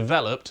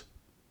developed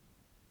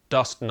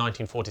Dust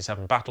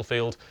 1947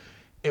 Battlefield.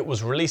 It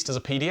was released as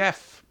a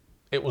PDF.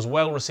 It was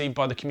well received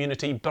by the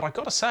community, but I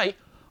gotta say,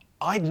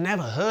 I'd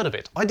never heard of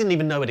it. I didn't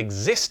even know it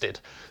existed.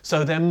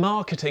 So their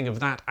marketing of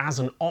that as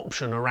an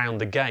option around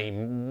the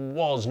game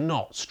was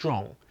not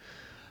strong.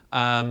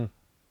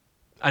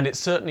 And it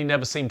certainly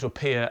never seemed to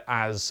appear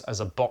as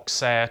a box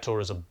set or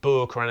as a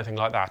book or anything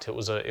like that. It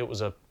was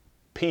a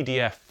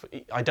PDF.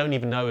 I don't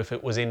even know if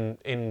it was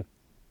in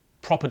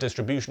proper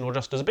distribution or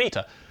just as a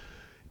beta.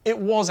 It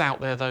was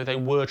out there though. They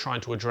were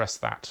trying to address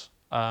that,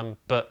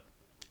 but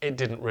it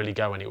didn't really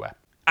go anywhere.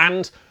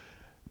 And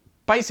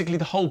basically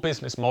the whole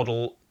business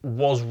model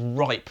was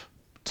ripe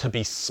to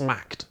be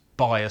smacked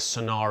by a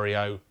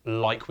scenario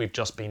like we've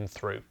just been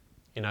through.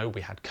 You know,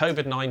 we had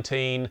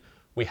COVID-19,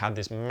 we had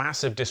this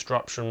massive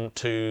disruption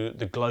to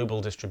the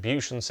global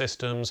distribution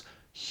systems,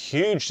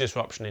 huge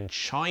disruption in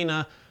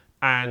China,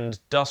 and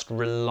Dust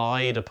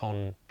relied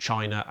upon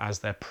China as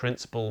their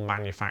principal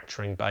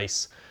manufacturing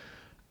base.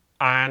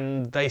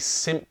 And they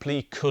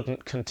simply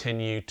couldn't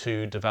continue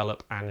to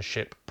develop and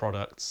ship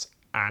products,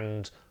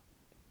 and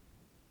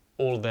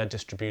all of their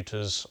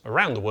distributors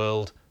around the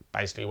world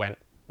basically went,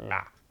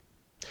 nah.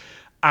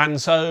 And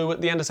so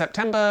at the end of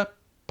September,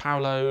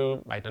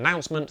 Paolo made an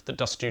announcement that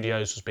Dust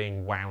Studios was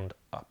being wound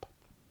up.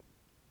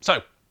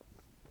 So,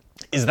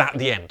 is that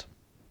the end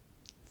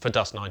for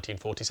Dust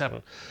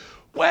 1947?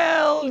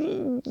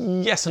 Well,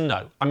 yes and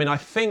no. I mean, I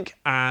think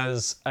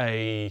as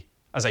a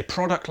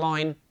product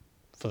line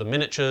for the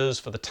miniatures,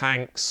 for the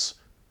tanks,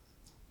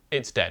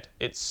 it's dead.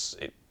 It's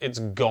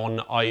gone.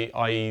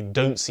 I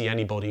don't see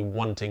anybody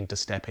wanting to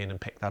step in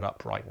and pick that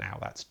up right now.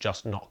 That's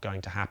just not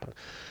going to happen.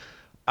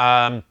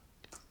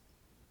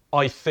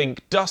 I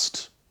think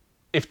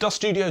if Dust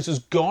Studios is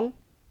gone,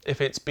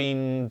 if it's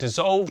been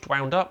dissolved,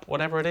 wound up,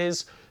 whatever it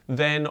is,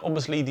 then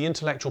obviously the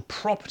intellectual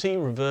property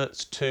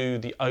reverts to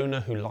the owner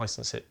who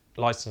licensed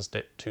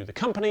it to the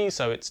company,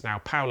 so it's now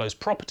Paolo's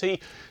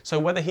property. So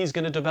whether he's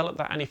going to develop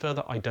that any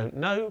further, I don't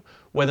know.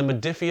 Whether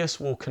Modiphius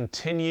will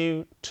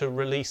continue to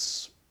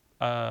release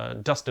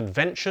Dust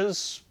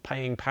Adventures,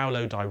 paying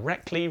Paolo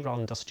directly rather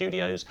than Dust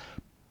Studios,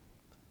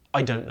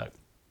 I don't know.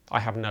 I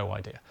have no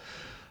idea.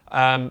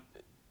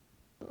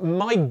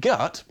 My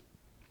gut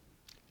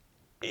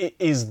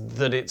is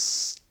that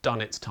it's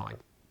done its time.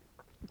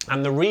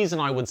 And the reason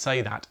I would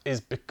say that is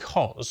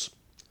because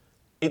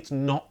it's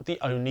not the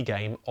only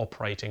game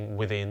operating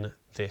within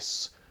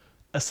this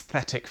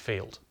aesthetic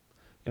field.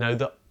 You know,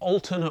 the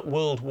alternate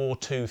World War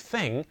II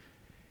thing,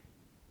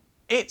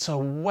 it's a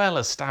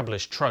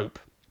well-established trope.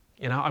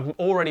 You know, I've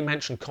already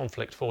mentioned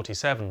Conflict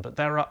 47, but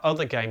there are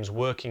other games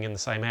working in the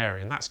same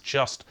area, and that's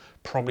just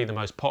probably the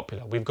most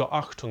popular. We've got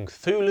Achtung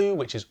Cthulhu,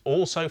 which is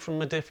also from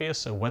Modiphius,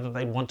 so whether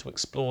they want to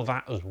explore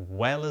that as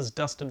well as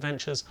Dust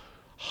Adventures,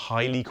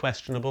 highly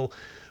questionable.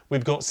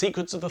 We've got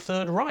Secrets of the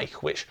Third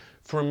Reich, which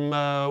from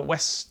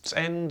West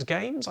End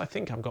Games, I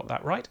think I've got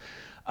that right.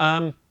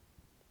 You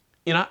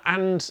know,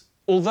 and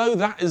although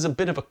that is a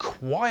bit of a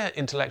quiet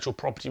intellectual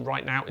property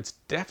right now, it's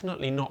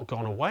definitely not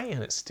gone away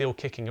and it's still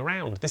kicking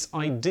around. This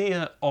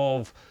idea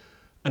of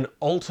an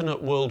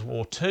alternate World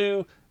War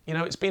II, you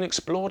know, it's been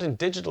explored in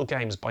digital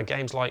games by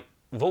games like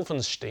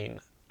Wolfenstein,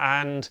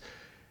 and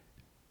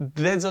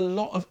there's a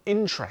lot of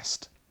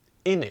interest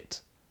in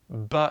it,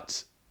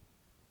 but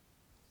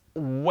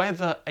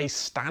whether a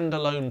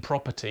standalone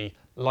property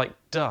like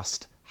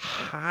Dust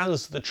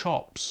has the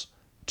chops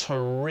to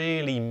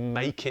really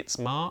make its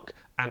mark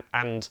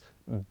and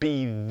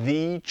be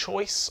the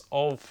choice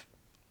of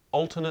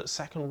alternate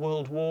Second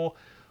World War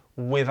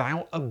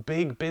without a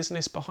big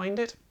business behind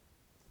it,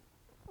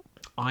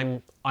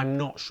 I'm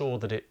not sure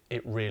that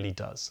it really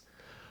does.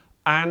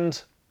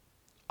 And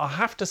I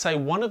have to say,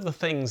 one of the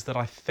things that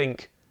I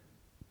think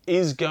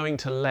is going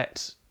to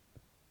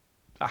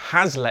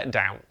has let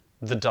down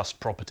the Dust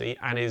property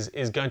and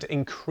is going to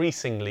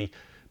increasingly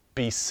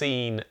be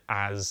seen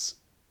as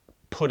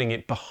putting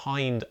it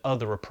behind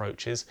other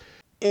approaches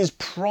is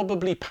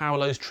probably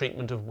Paolo's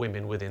treatment of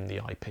women within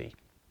the IP.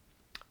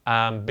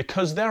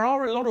 Because there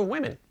are a lot of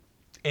women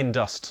in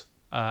Dust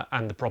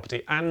and the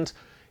property, and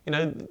you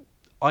know,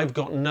 I've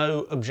got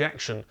no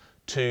objection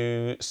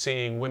to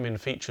seeing women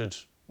featured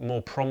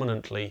more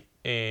prominently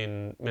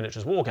in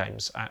miniatures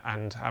wargames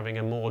and having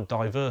a more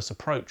diverse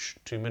approach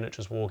to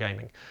miniatures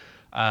wargaming.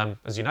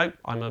 As you know,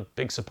 I'm a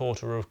big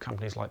supporter of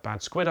companies like Bad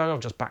Squiddo.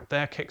 I've just backed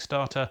their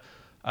Kickstarter,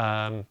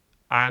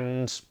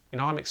 and you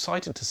know, I'm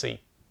excited to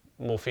see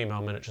more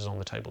female miniatures on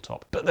the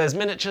tabletop. But there's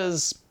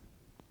miniatures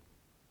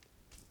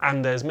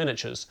and there's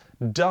miniatures.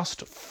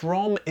 Dust,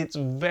 from its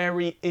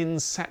very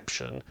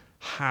inception,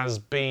 has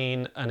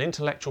been an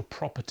intellectual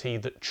property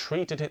that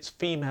treated its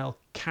female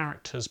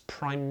characters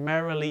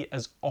primarily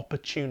as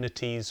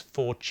opportunities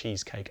for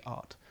cheesecake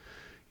art.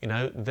 You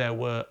know, there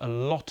were a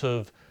lot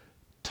of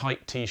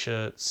tight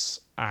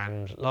t-shirts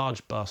and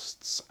large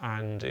busts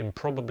and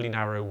improbably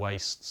narrow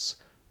waists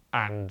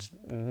and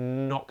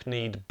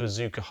knock-kneed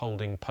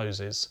bazooka-holding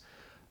poses.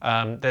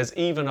 There's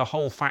even a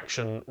whole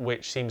faction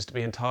which seems to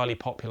be entirely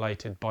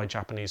populated by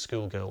Japanese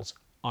schoolgirls.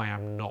 I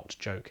am not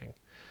joking.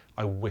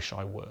 I wish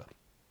I were.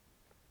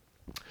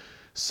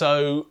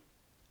 So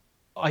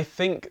I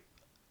think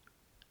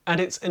at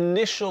its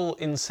initial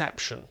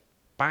inception,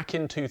 back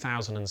in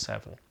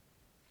 2007,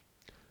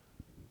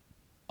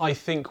 I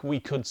think we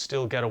could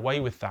still get away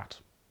with that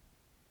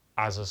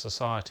as a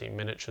society.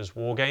 Miniatures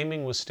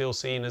wargaming was still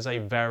seen as a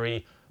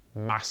very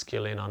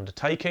masculine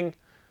undertaking.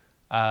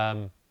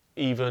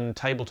 Even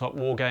tabletop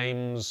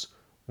wargames,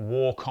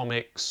 war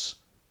comics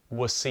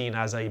were seen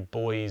as a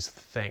boys'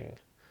 thing.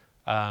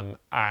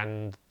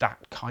 And that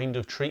kind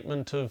of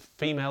treatment of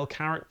female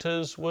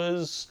characters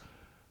was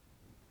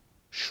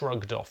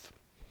shrugged off.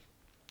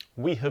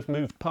 We have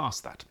moved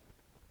past that.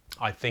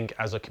 I think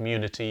as a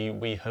community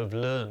we have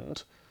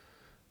learned.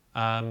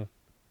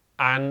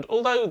 And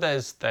although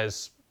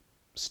there's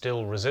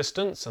still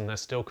resistance and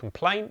there's still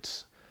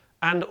complaint,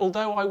 and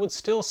although I would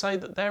still say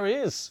that there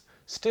is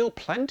still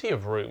plenty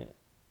of room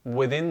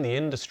within the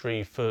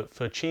industry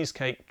for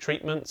cheesecake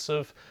treatments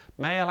of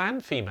male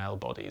and female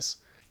bodies,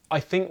 I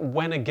think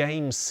when a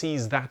game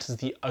sees that as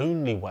the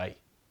only way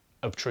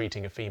of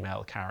treating a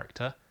female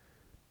character,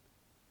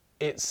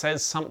 it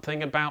says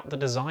something about the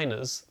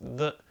designers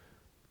that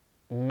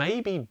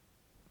maybe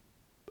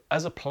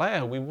as a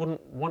player we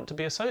wouldn't want to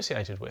be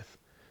associated with.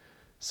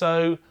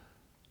 So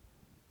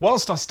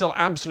whilst I still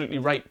absolutely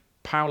rate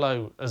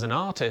Paolo as an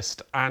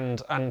artist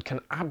and can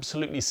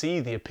absolutely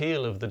see the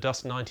appeal of the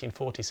Dust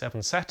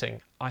 1947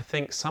 setting, I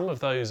think some of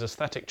those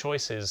aesthetic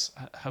choices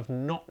have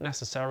not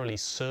necessarily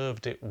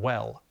served it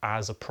well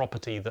as a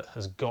property that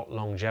has got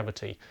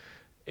longevity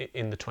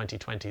in the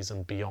 2020s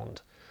and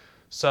beyond.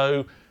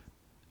 So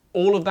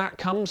all of that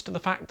comes to the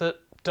fact that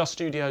Dust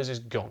Studios is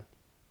gone.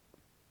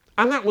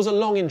 And that was a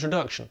long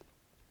introduction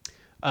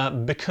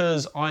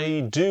because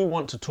I do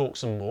want to talk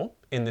some more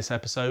in this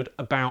episode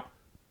about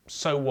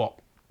so what?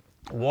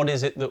 What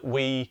is it that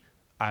we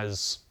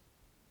as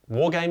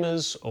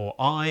wargamers, or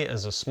I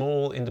as a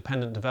small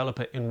independent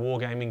developer in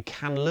wargaming,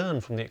 can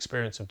learn from the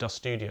experience of Dust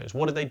Studios?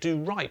 What did they do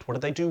right? What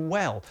did they do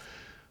well?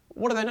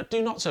 What did they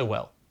do not so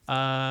well?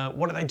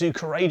 What did they do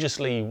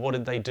courageously? What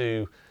did they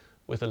do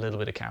with a little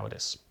bit of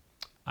cowardice?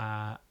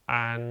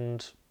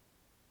 And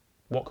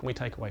what can we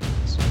take away from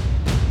this?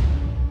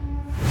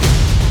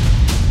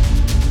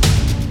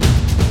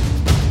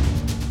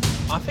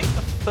 I think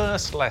the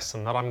first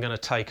lesson that I'm going to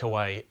take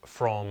away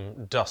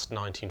from Dust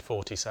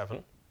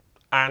 1947,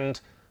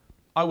 and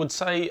I would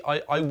say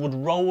I would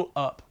roll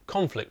up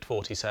Conflict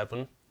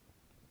 47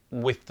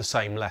 with the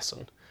same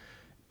lesson,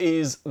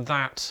 is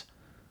that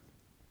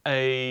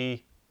an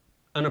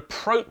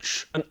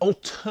approach, an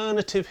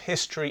alternative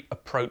history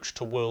approach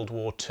to World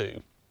War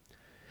II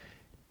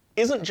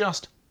isn't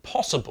just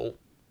possible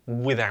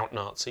without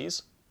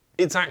Nazis,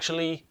 it's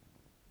actually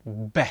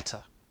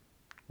better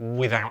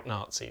without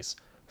Nazis.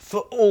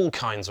 For all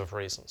kinds of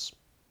reasons.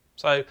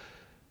 So,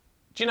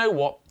 do you know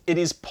what? It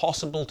is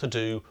possible to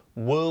do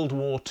World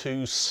War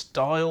II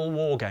style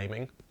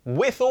wargaming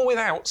with or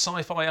without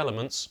sci-fi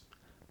elements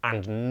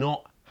and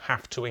not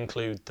have to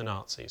include the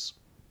Nazis.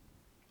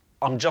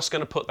 I'm just going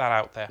to put that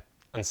out there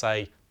and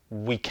say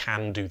we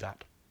can do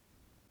that.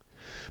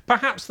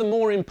 Perhaps the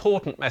more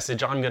important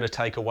message I'm going to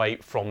take away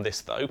from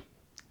this, though,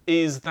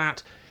 is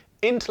that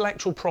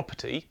intellectual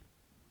property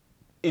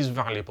is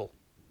valuable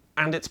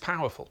and it's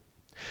powerful.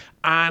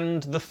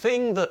 And the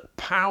thing that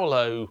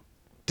Paolo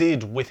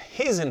did with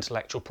his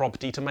intellectual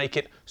property to make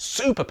it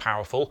super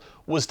powerful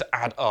was to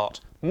add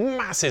art.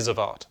 Masses of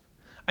art.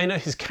 I know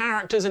his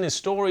characters and his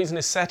stories and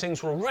his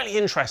settings were really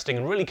interesting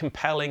and really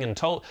compelling and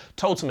told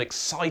some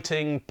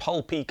exciting,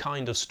 pulpy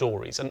kind of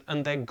stories,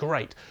 and they're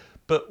great.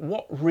 But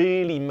what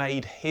really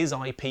made his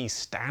IP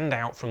stand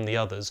out from the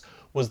others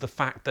was the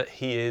fact that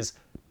he is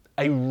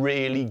a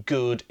really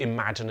good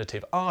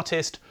imaginative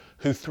artist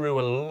who threw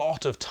a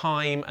lot of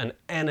time and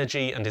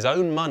energy and his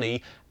own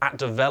money at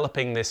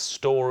developing this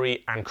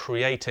story and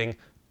creating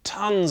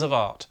tons of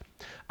art.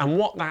 And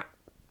what that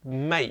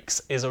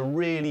makes is a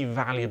really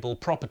valuable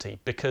property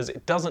because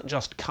it doesn't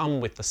just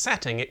come with the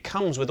setting, it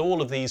comes with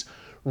all of these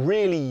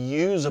really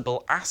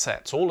usable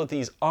assets, all of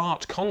these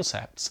art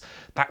concepts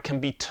that can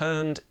be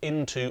turned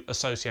into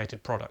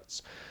associated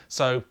products.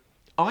 So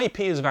IP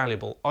is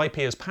valuable, IP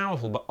is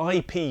powerful, but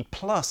IP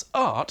plus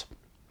art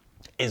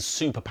is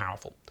super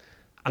powerful.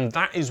 And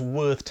that is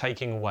worth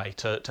taking away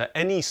to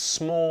any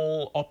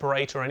small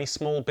operator, any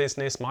small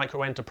business,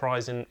 micro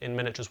enterprise in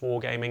miniatures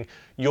wargaming.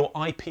 Your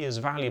IP is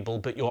valuable,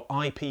 but your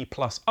IP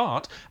plus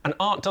art, and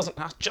art doesn't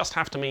just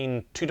have to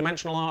mean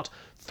two-dimensional art,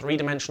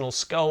 three-dimensional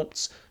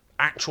sculpts,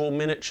 actual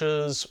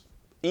miniatures,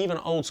 even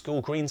old school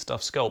green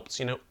stuff sculpts.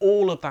 You know,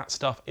 all of that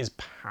stuff is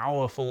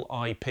powerful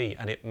IP,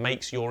 and it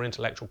makes your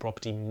intellectual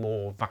property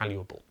more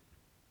valuable.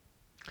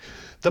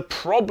 The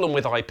problem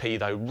with IP,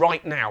 though,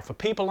 right now, for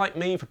people like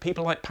me, for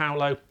people like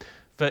Paolo,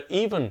 for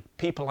even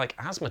people like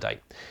Asmodee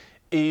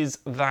is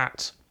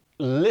that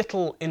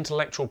little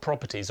intellectual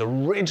properties,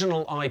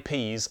 original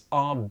IPs,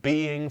 are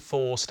being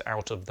forced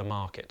out of the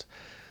market.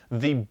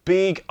 The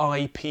big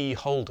IP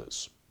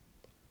holders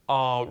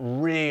are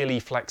really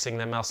flexing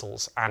their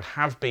muscles and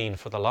have been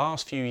for the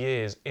last few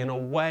years in a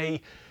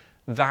way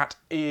that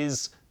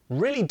is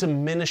really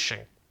diminishing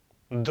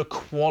the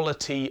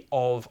quality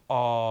of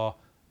our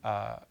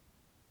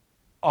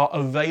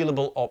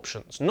available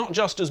options, not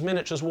just as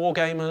miniatures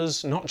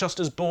wargamers, not just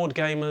as board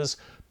gamers,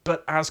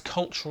 but as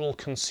cultural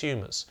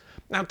consumers.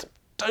 Now,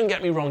 don't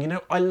get me wrong,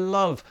 I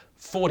love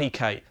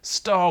 40k,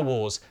 Star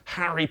Wars,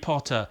 Harry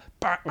Potter,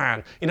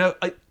 Batman.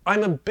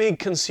 I'm a big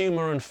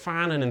consumer and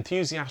fan and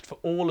enthusiast for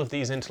all of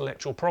these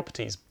intellectual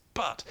properties,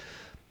 but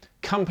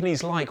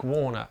companies like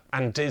Warner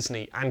and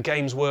Disney and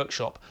Games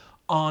Workshop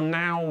are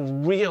now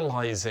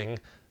realizing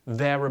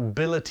their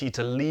ability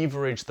to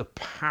leverage the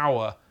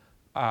power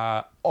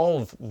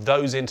of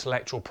those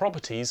intellectual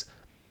properties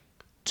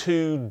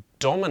to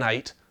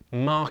dominate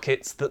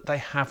markets that they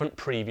haven't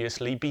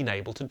previously been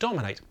able to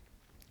dominate.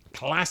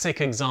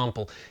 Classic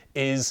example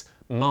is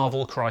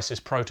Marvel Crisis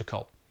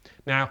Protocol.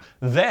 Now,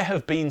 there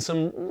have been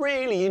some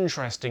really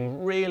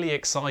interesting, really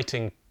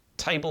exciting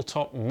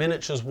tabletop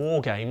miniatures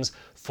war games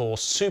for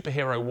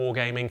superhero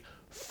wargaming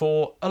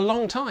for a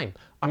long time.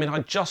 I mean, I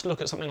just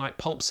look at something like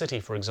Pulp City,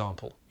 for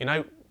example.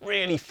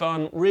 Really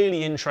fun,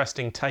 really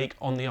interesting take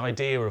on the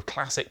idea of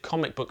classic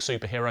comic book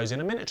superheroes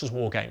in a miniatures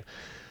wargame.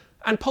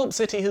 And Pulp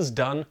City has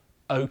done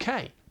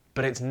okay,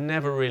 but it's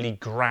never really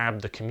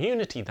grabbed the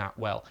community that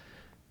well.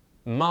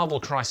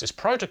 Marvel Crisis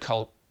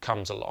Protocol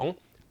comes along,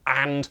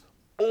 and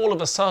all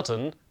of a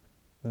sudden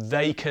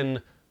they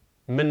can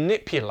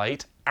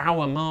manipulate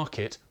our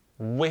market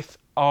with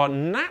our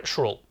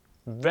natural,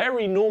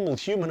 very normal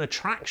human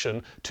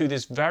attraction to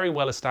this very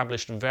well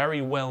established,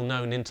 very well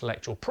known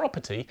intellectual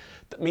property.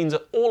 That means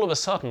that all of a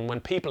sudden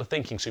when people are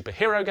thinking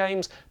superhero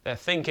games, they're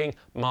thinking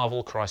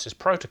Marvel Crisis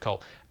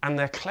Protocol. And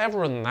they're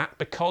cleverer than that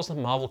because the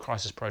Marvel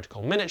Crisis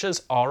Protocol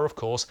miniatures are, of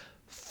course,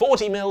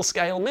 40mm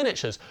scale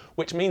miniatures,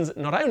 which means that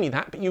not only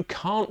that, but you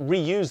can't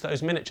reuse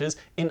those miniatures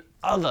in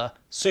other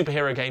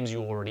superhero games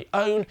you already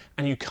own,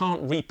 and you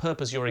can't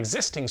repurpose your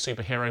existing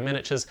superhero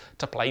miniatures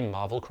to play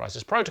Marvel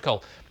Crisis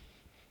Protocol.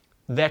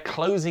 They're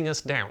closing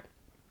us down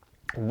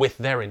with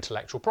their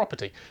intellectual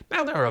property.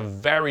 Now, there are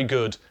very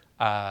good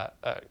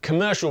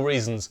commercial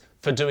reasons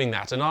for doing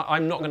that, and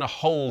I'm not going to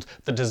hold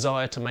the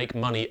desire to make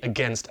money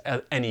against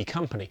any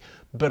company,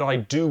 but I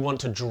do want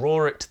to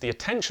draw it to the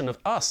attention of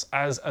us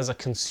as a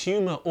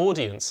consumer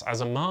audience,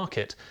 as a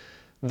market,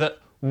 that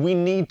we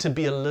need to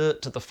be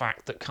alert to the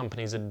fact that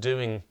companies are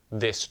doing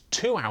this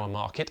to our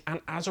market, and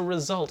as a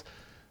result,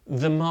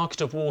 the market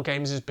of war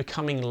games is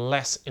becoming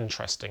less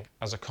interesting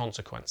as a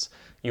consequence.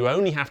 You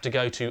only have to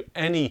go to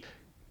any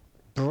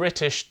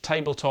British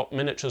tabletop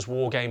miniatures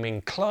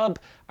wargaming club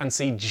and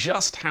see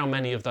just how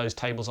many of those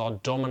tables are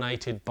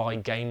dominated by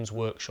Games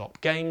Workshop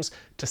games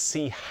to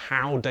see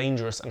how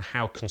dangerous and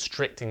how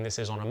constricting this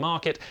is on a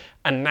market.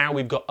 And now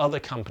we've got other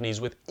companies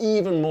with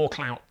even more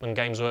clout than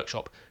Games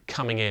Workshop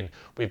coming in.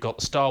 We've got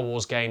the Star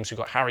Wars games, we've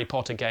got Harry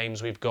Potter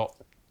games, we've got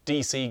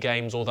DC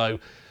games, although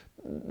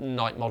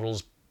Knight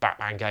Models,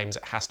 Batman games,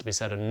 it has to be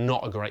said, are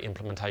not a great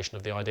implementation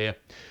of the idea.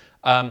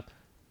 And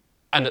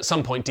at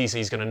some point DC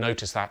is going to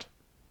notice that.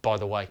 By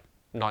the way,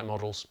 Knight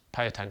Models,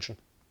 pay attention.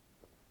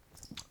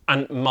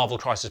 And Marvel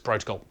Crisis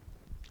Protocol,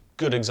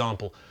 good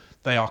example.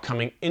 They are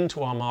coming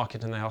into our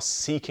market and they are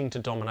seeking to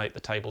dominate the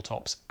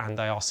tabletops, and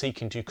they are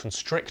seeking to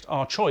constrict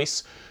our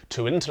choice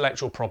to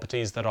intellectual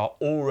properties that are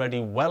already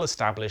well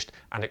established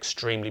and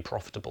extremely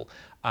profitable.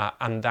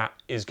 And that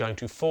is going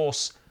to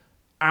force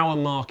our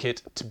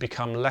market to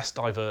become less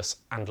diverse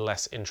and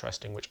less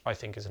interesting, which I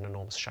think is an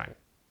enormous shame.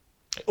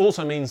 It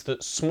also means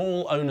that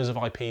small owners of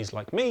IPs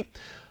like me,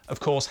 of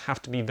course,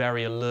 have to be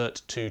very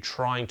alert to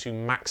trying to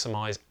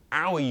maximize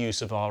our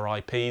use of our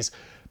IPs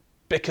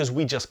because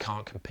we just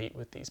can't compete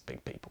with these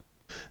big people.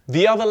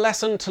 The other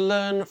lesson to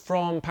learn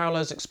from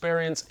Paolo's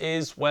experience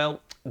is,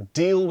 well,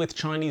 deal with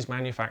Chinese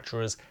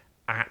manufacturers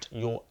at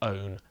your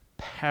own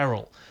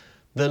peril.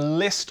 The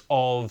list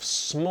of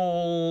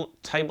small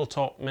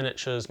tabletop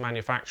miniatures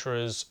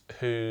manufacturers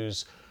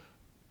whose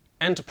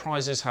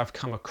enterprises have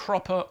come a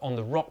cropper on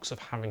the rocks of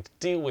having to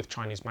deal with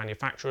Chinese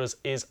manufacturers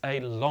is a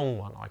long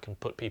one. I can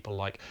put people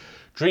like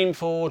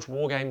Dreamforge,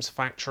 Wargames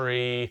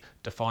Factory,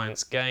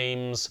 Defiance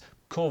Games,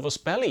 Corvus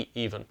Belli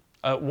even,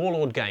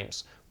 Warlord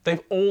Games.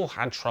 They've all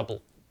had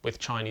trouble with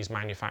Chinese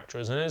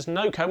manufacturers, and it's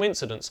no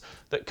coincidence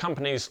that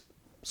companies,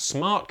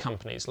 smart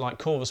companies like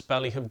Corvus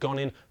Belli, have gone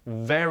in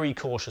very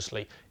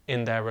cautiously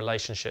in their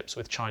relationships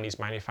with Chinese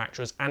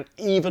manufacturers, and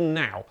even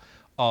now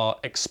are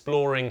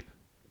exploring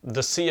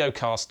the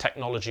COCast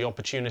technology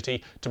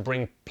opportunity to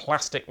bring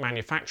plastic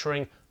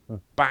manufacturing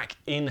back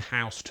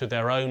in-house to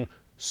their own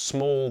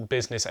small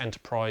business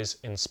enterprise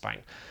in Spain.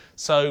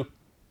 So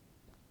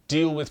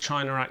deal with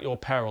China at your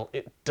peril.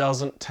 It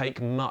doesn't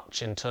take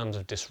much in terms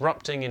of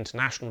disrupting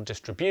international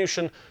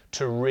distribution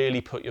to really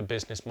put your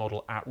business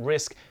model at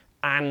risk,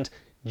 and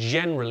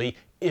generally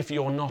if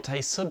you're not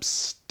a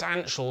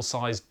substantial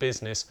sized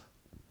business,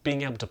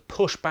 being able to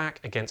push back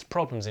against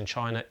problems in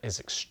China is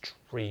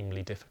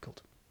extremely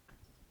difficult.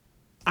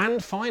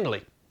 And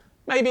finally,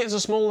 maybe it's a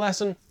small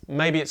lesson,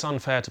 maybe it's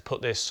unfair to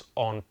put this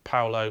on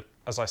Paolo.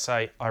 As I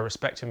say, I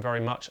respect him very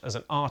much as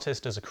an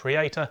artist, as a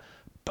creator,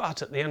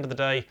 but at the end of the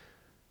day,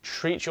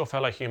 treat your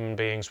fellow human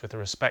beings with the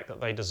respect that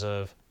they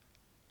deserve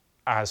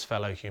as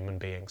fellow human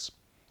beings.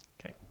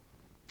 Okay.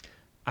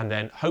 And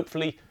then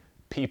hopefully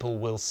people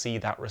will see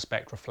that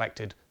respect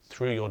reflected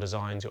through your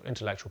designs, your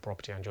intellectual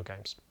property and your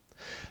games.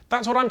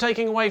 That's what I'm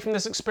taking away from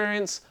this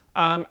experience.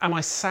 Am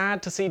I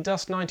sad to see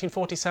Dust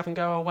 1947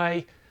 go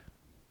away?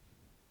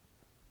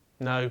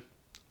 No,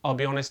 I'll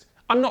be honest.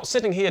 I'm not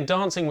sitting here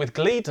dancing with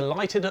glee,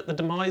 delighted at the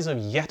demise of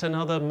yet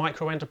another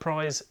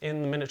micro-enterprise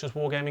in the miniatures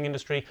wargaming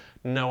industry.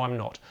 No, I'm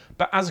not.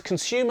 But as a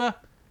consumer,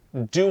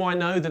 do I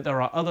know that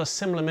there are other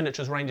similar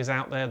miniatures ranges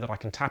out there that I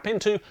can tap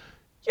into?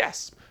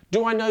 Yes.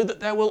 Do I know that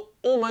there will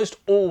almost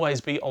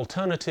always be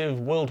alternative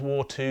World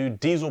War II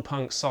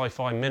dieselpunk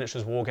sci-fi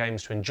miniatures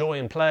wargames to enjoy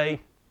and play?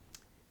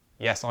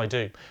 Yes, I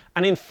do.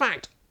 And in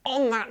fact,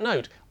 on that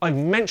note, I've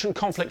mentioned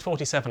Conflict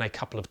 47 a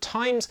couple of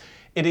times.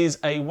 It is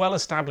a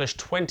well-established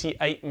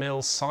 28mm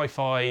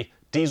sci-fi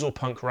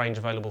dieselpunk range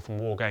available from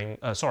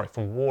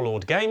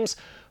Warlord Games.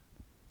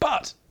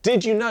 But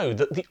did you know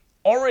that the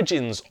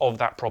origins of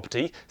that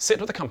property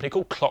sit with a company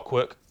called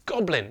Clockwork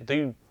Goblin,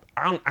 who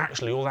aren't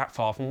actually all that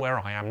far from where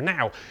I am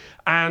now.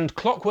 And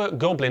Clockwork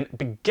Goblin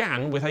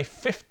began with a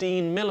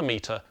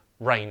 15mm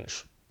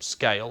range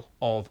scale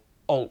of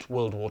alt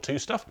World War II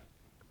stuff.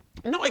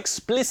 Not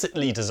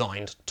explicitly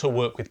designed to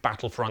work with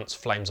Battlefront's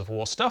Flames of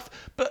War stuff,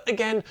 but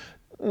again,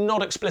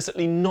 not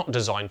explicitly not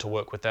designed to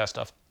work with their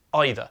stuff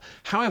either.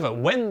 However,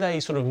 when they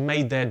sort of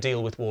made their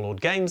deal with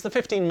Warlord Games, the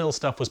 15mm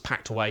stuff was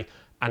packed away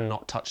and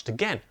not touched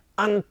again.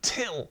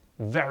 Until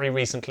very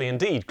recently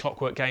indeed,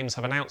 Clockwork Games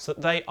have announced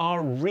that they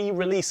are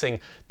re-releasing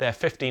their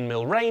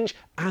 15mm range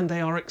and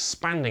they are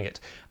expanding it.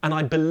 And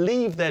I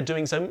believe they're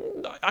doing so,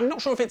 I'm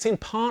not sure if it's in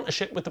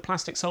partnership with the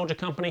Plastic Soldier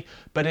Company,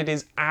 but it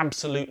is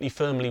absolutely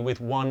firmly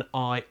with one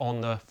eye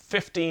on the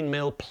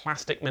 15mm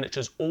plastic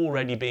miniatures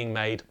already being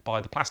made by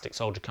the Plastic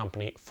Soldier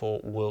Company for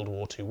World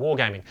War II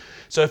wargaming.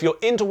 So if you're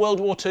into World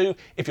War II,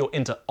 if you're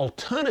into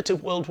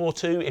alternative World War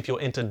II, if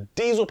you're into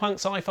dieselpunk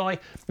sci-fi,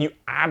 you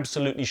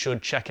absolutely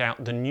should check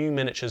out the new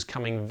miniatures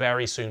coming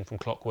very soon from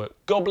Clockwork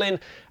Goblin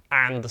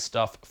and the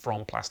stuff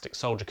from Plastic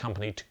Soldier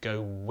Company to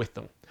go with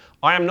them.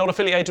 I am not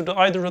affiliated with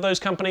either of those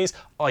companies,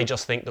 I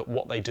just think that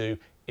what they do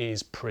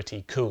is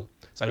pretty cool.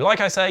 So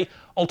like I say,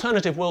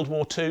 alternative World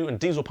War II and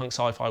dieselpunk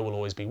sci-fi will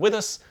always be with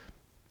us.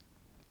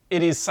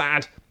 It is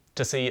sad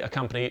to see a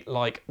company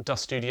like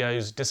Dust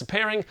Studios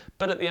disappearing,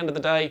 but at the end of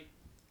the day,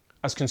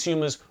 as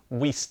consumers,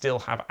 we still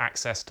have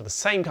access to the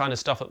same kind of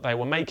stuff that they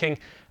were making,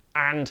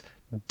 and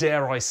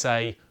dare I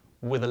say,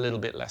 with a little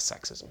bit less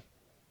sexism.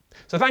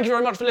 So thank you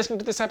very much for listening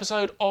to this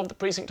episode of the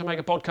Precinct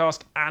Omega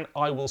podcast, and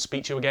I will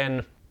speak to you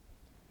again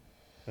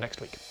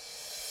next week.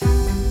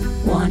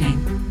 Warning.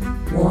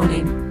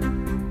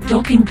 Warning.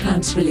 Docking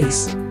clamps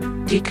released.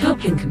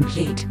 Decoupling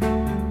complete.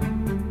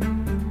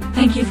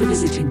 Thank you for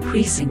visiting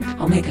Precinct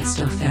Omega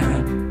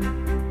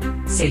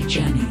Starfarer. Safe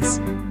journeys.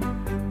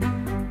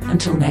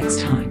 Until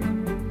next time.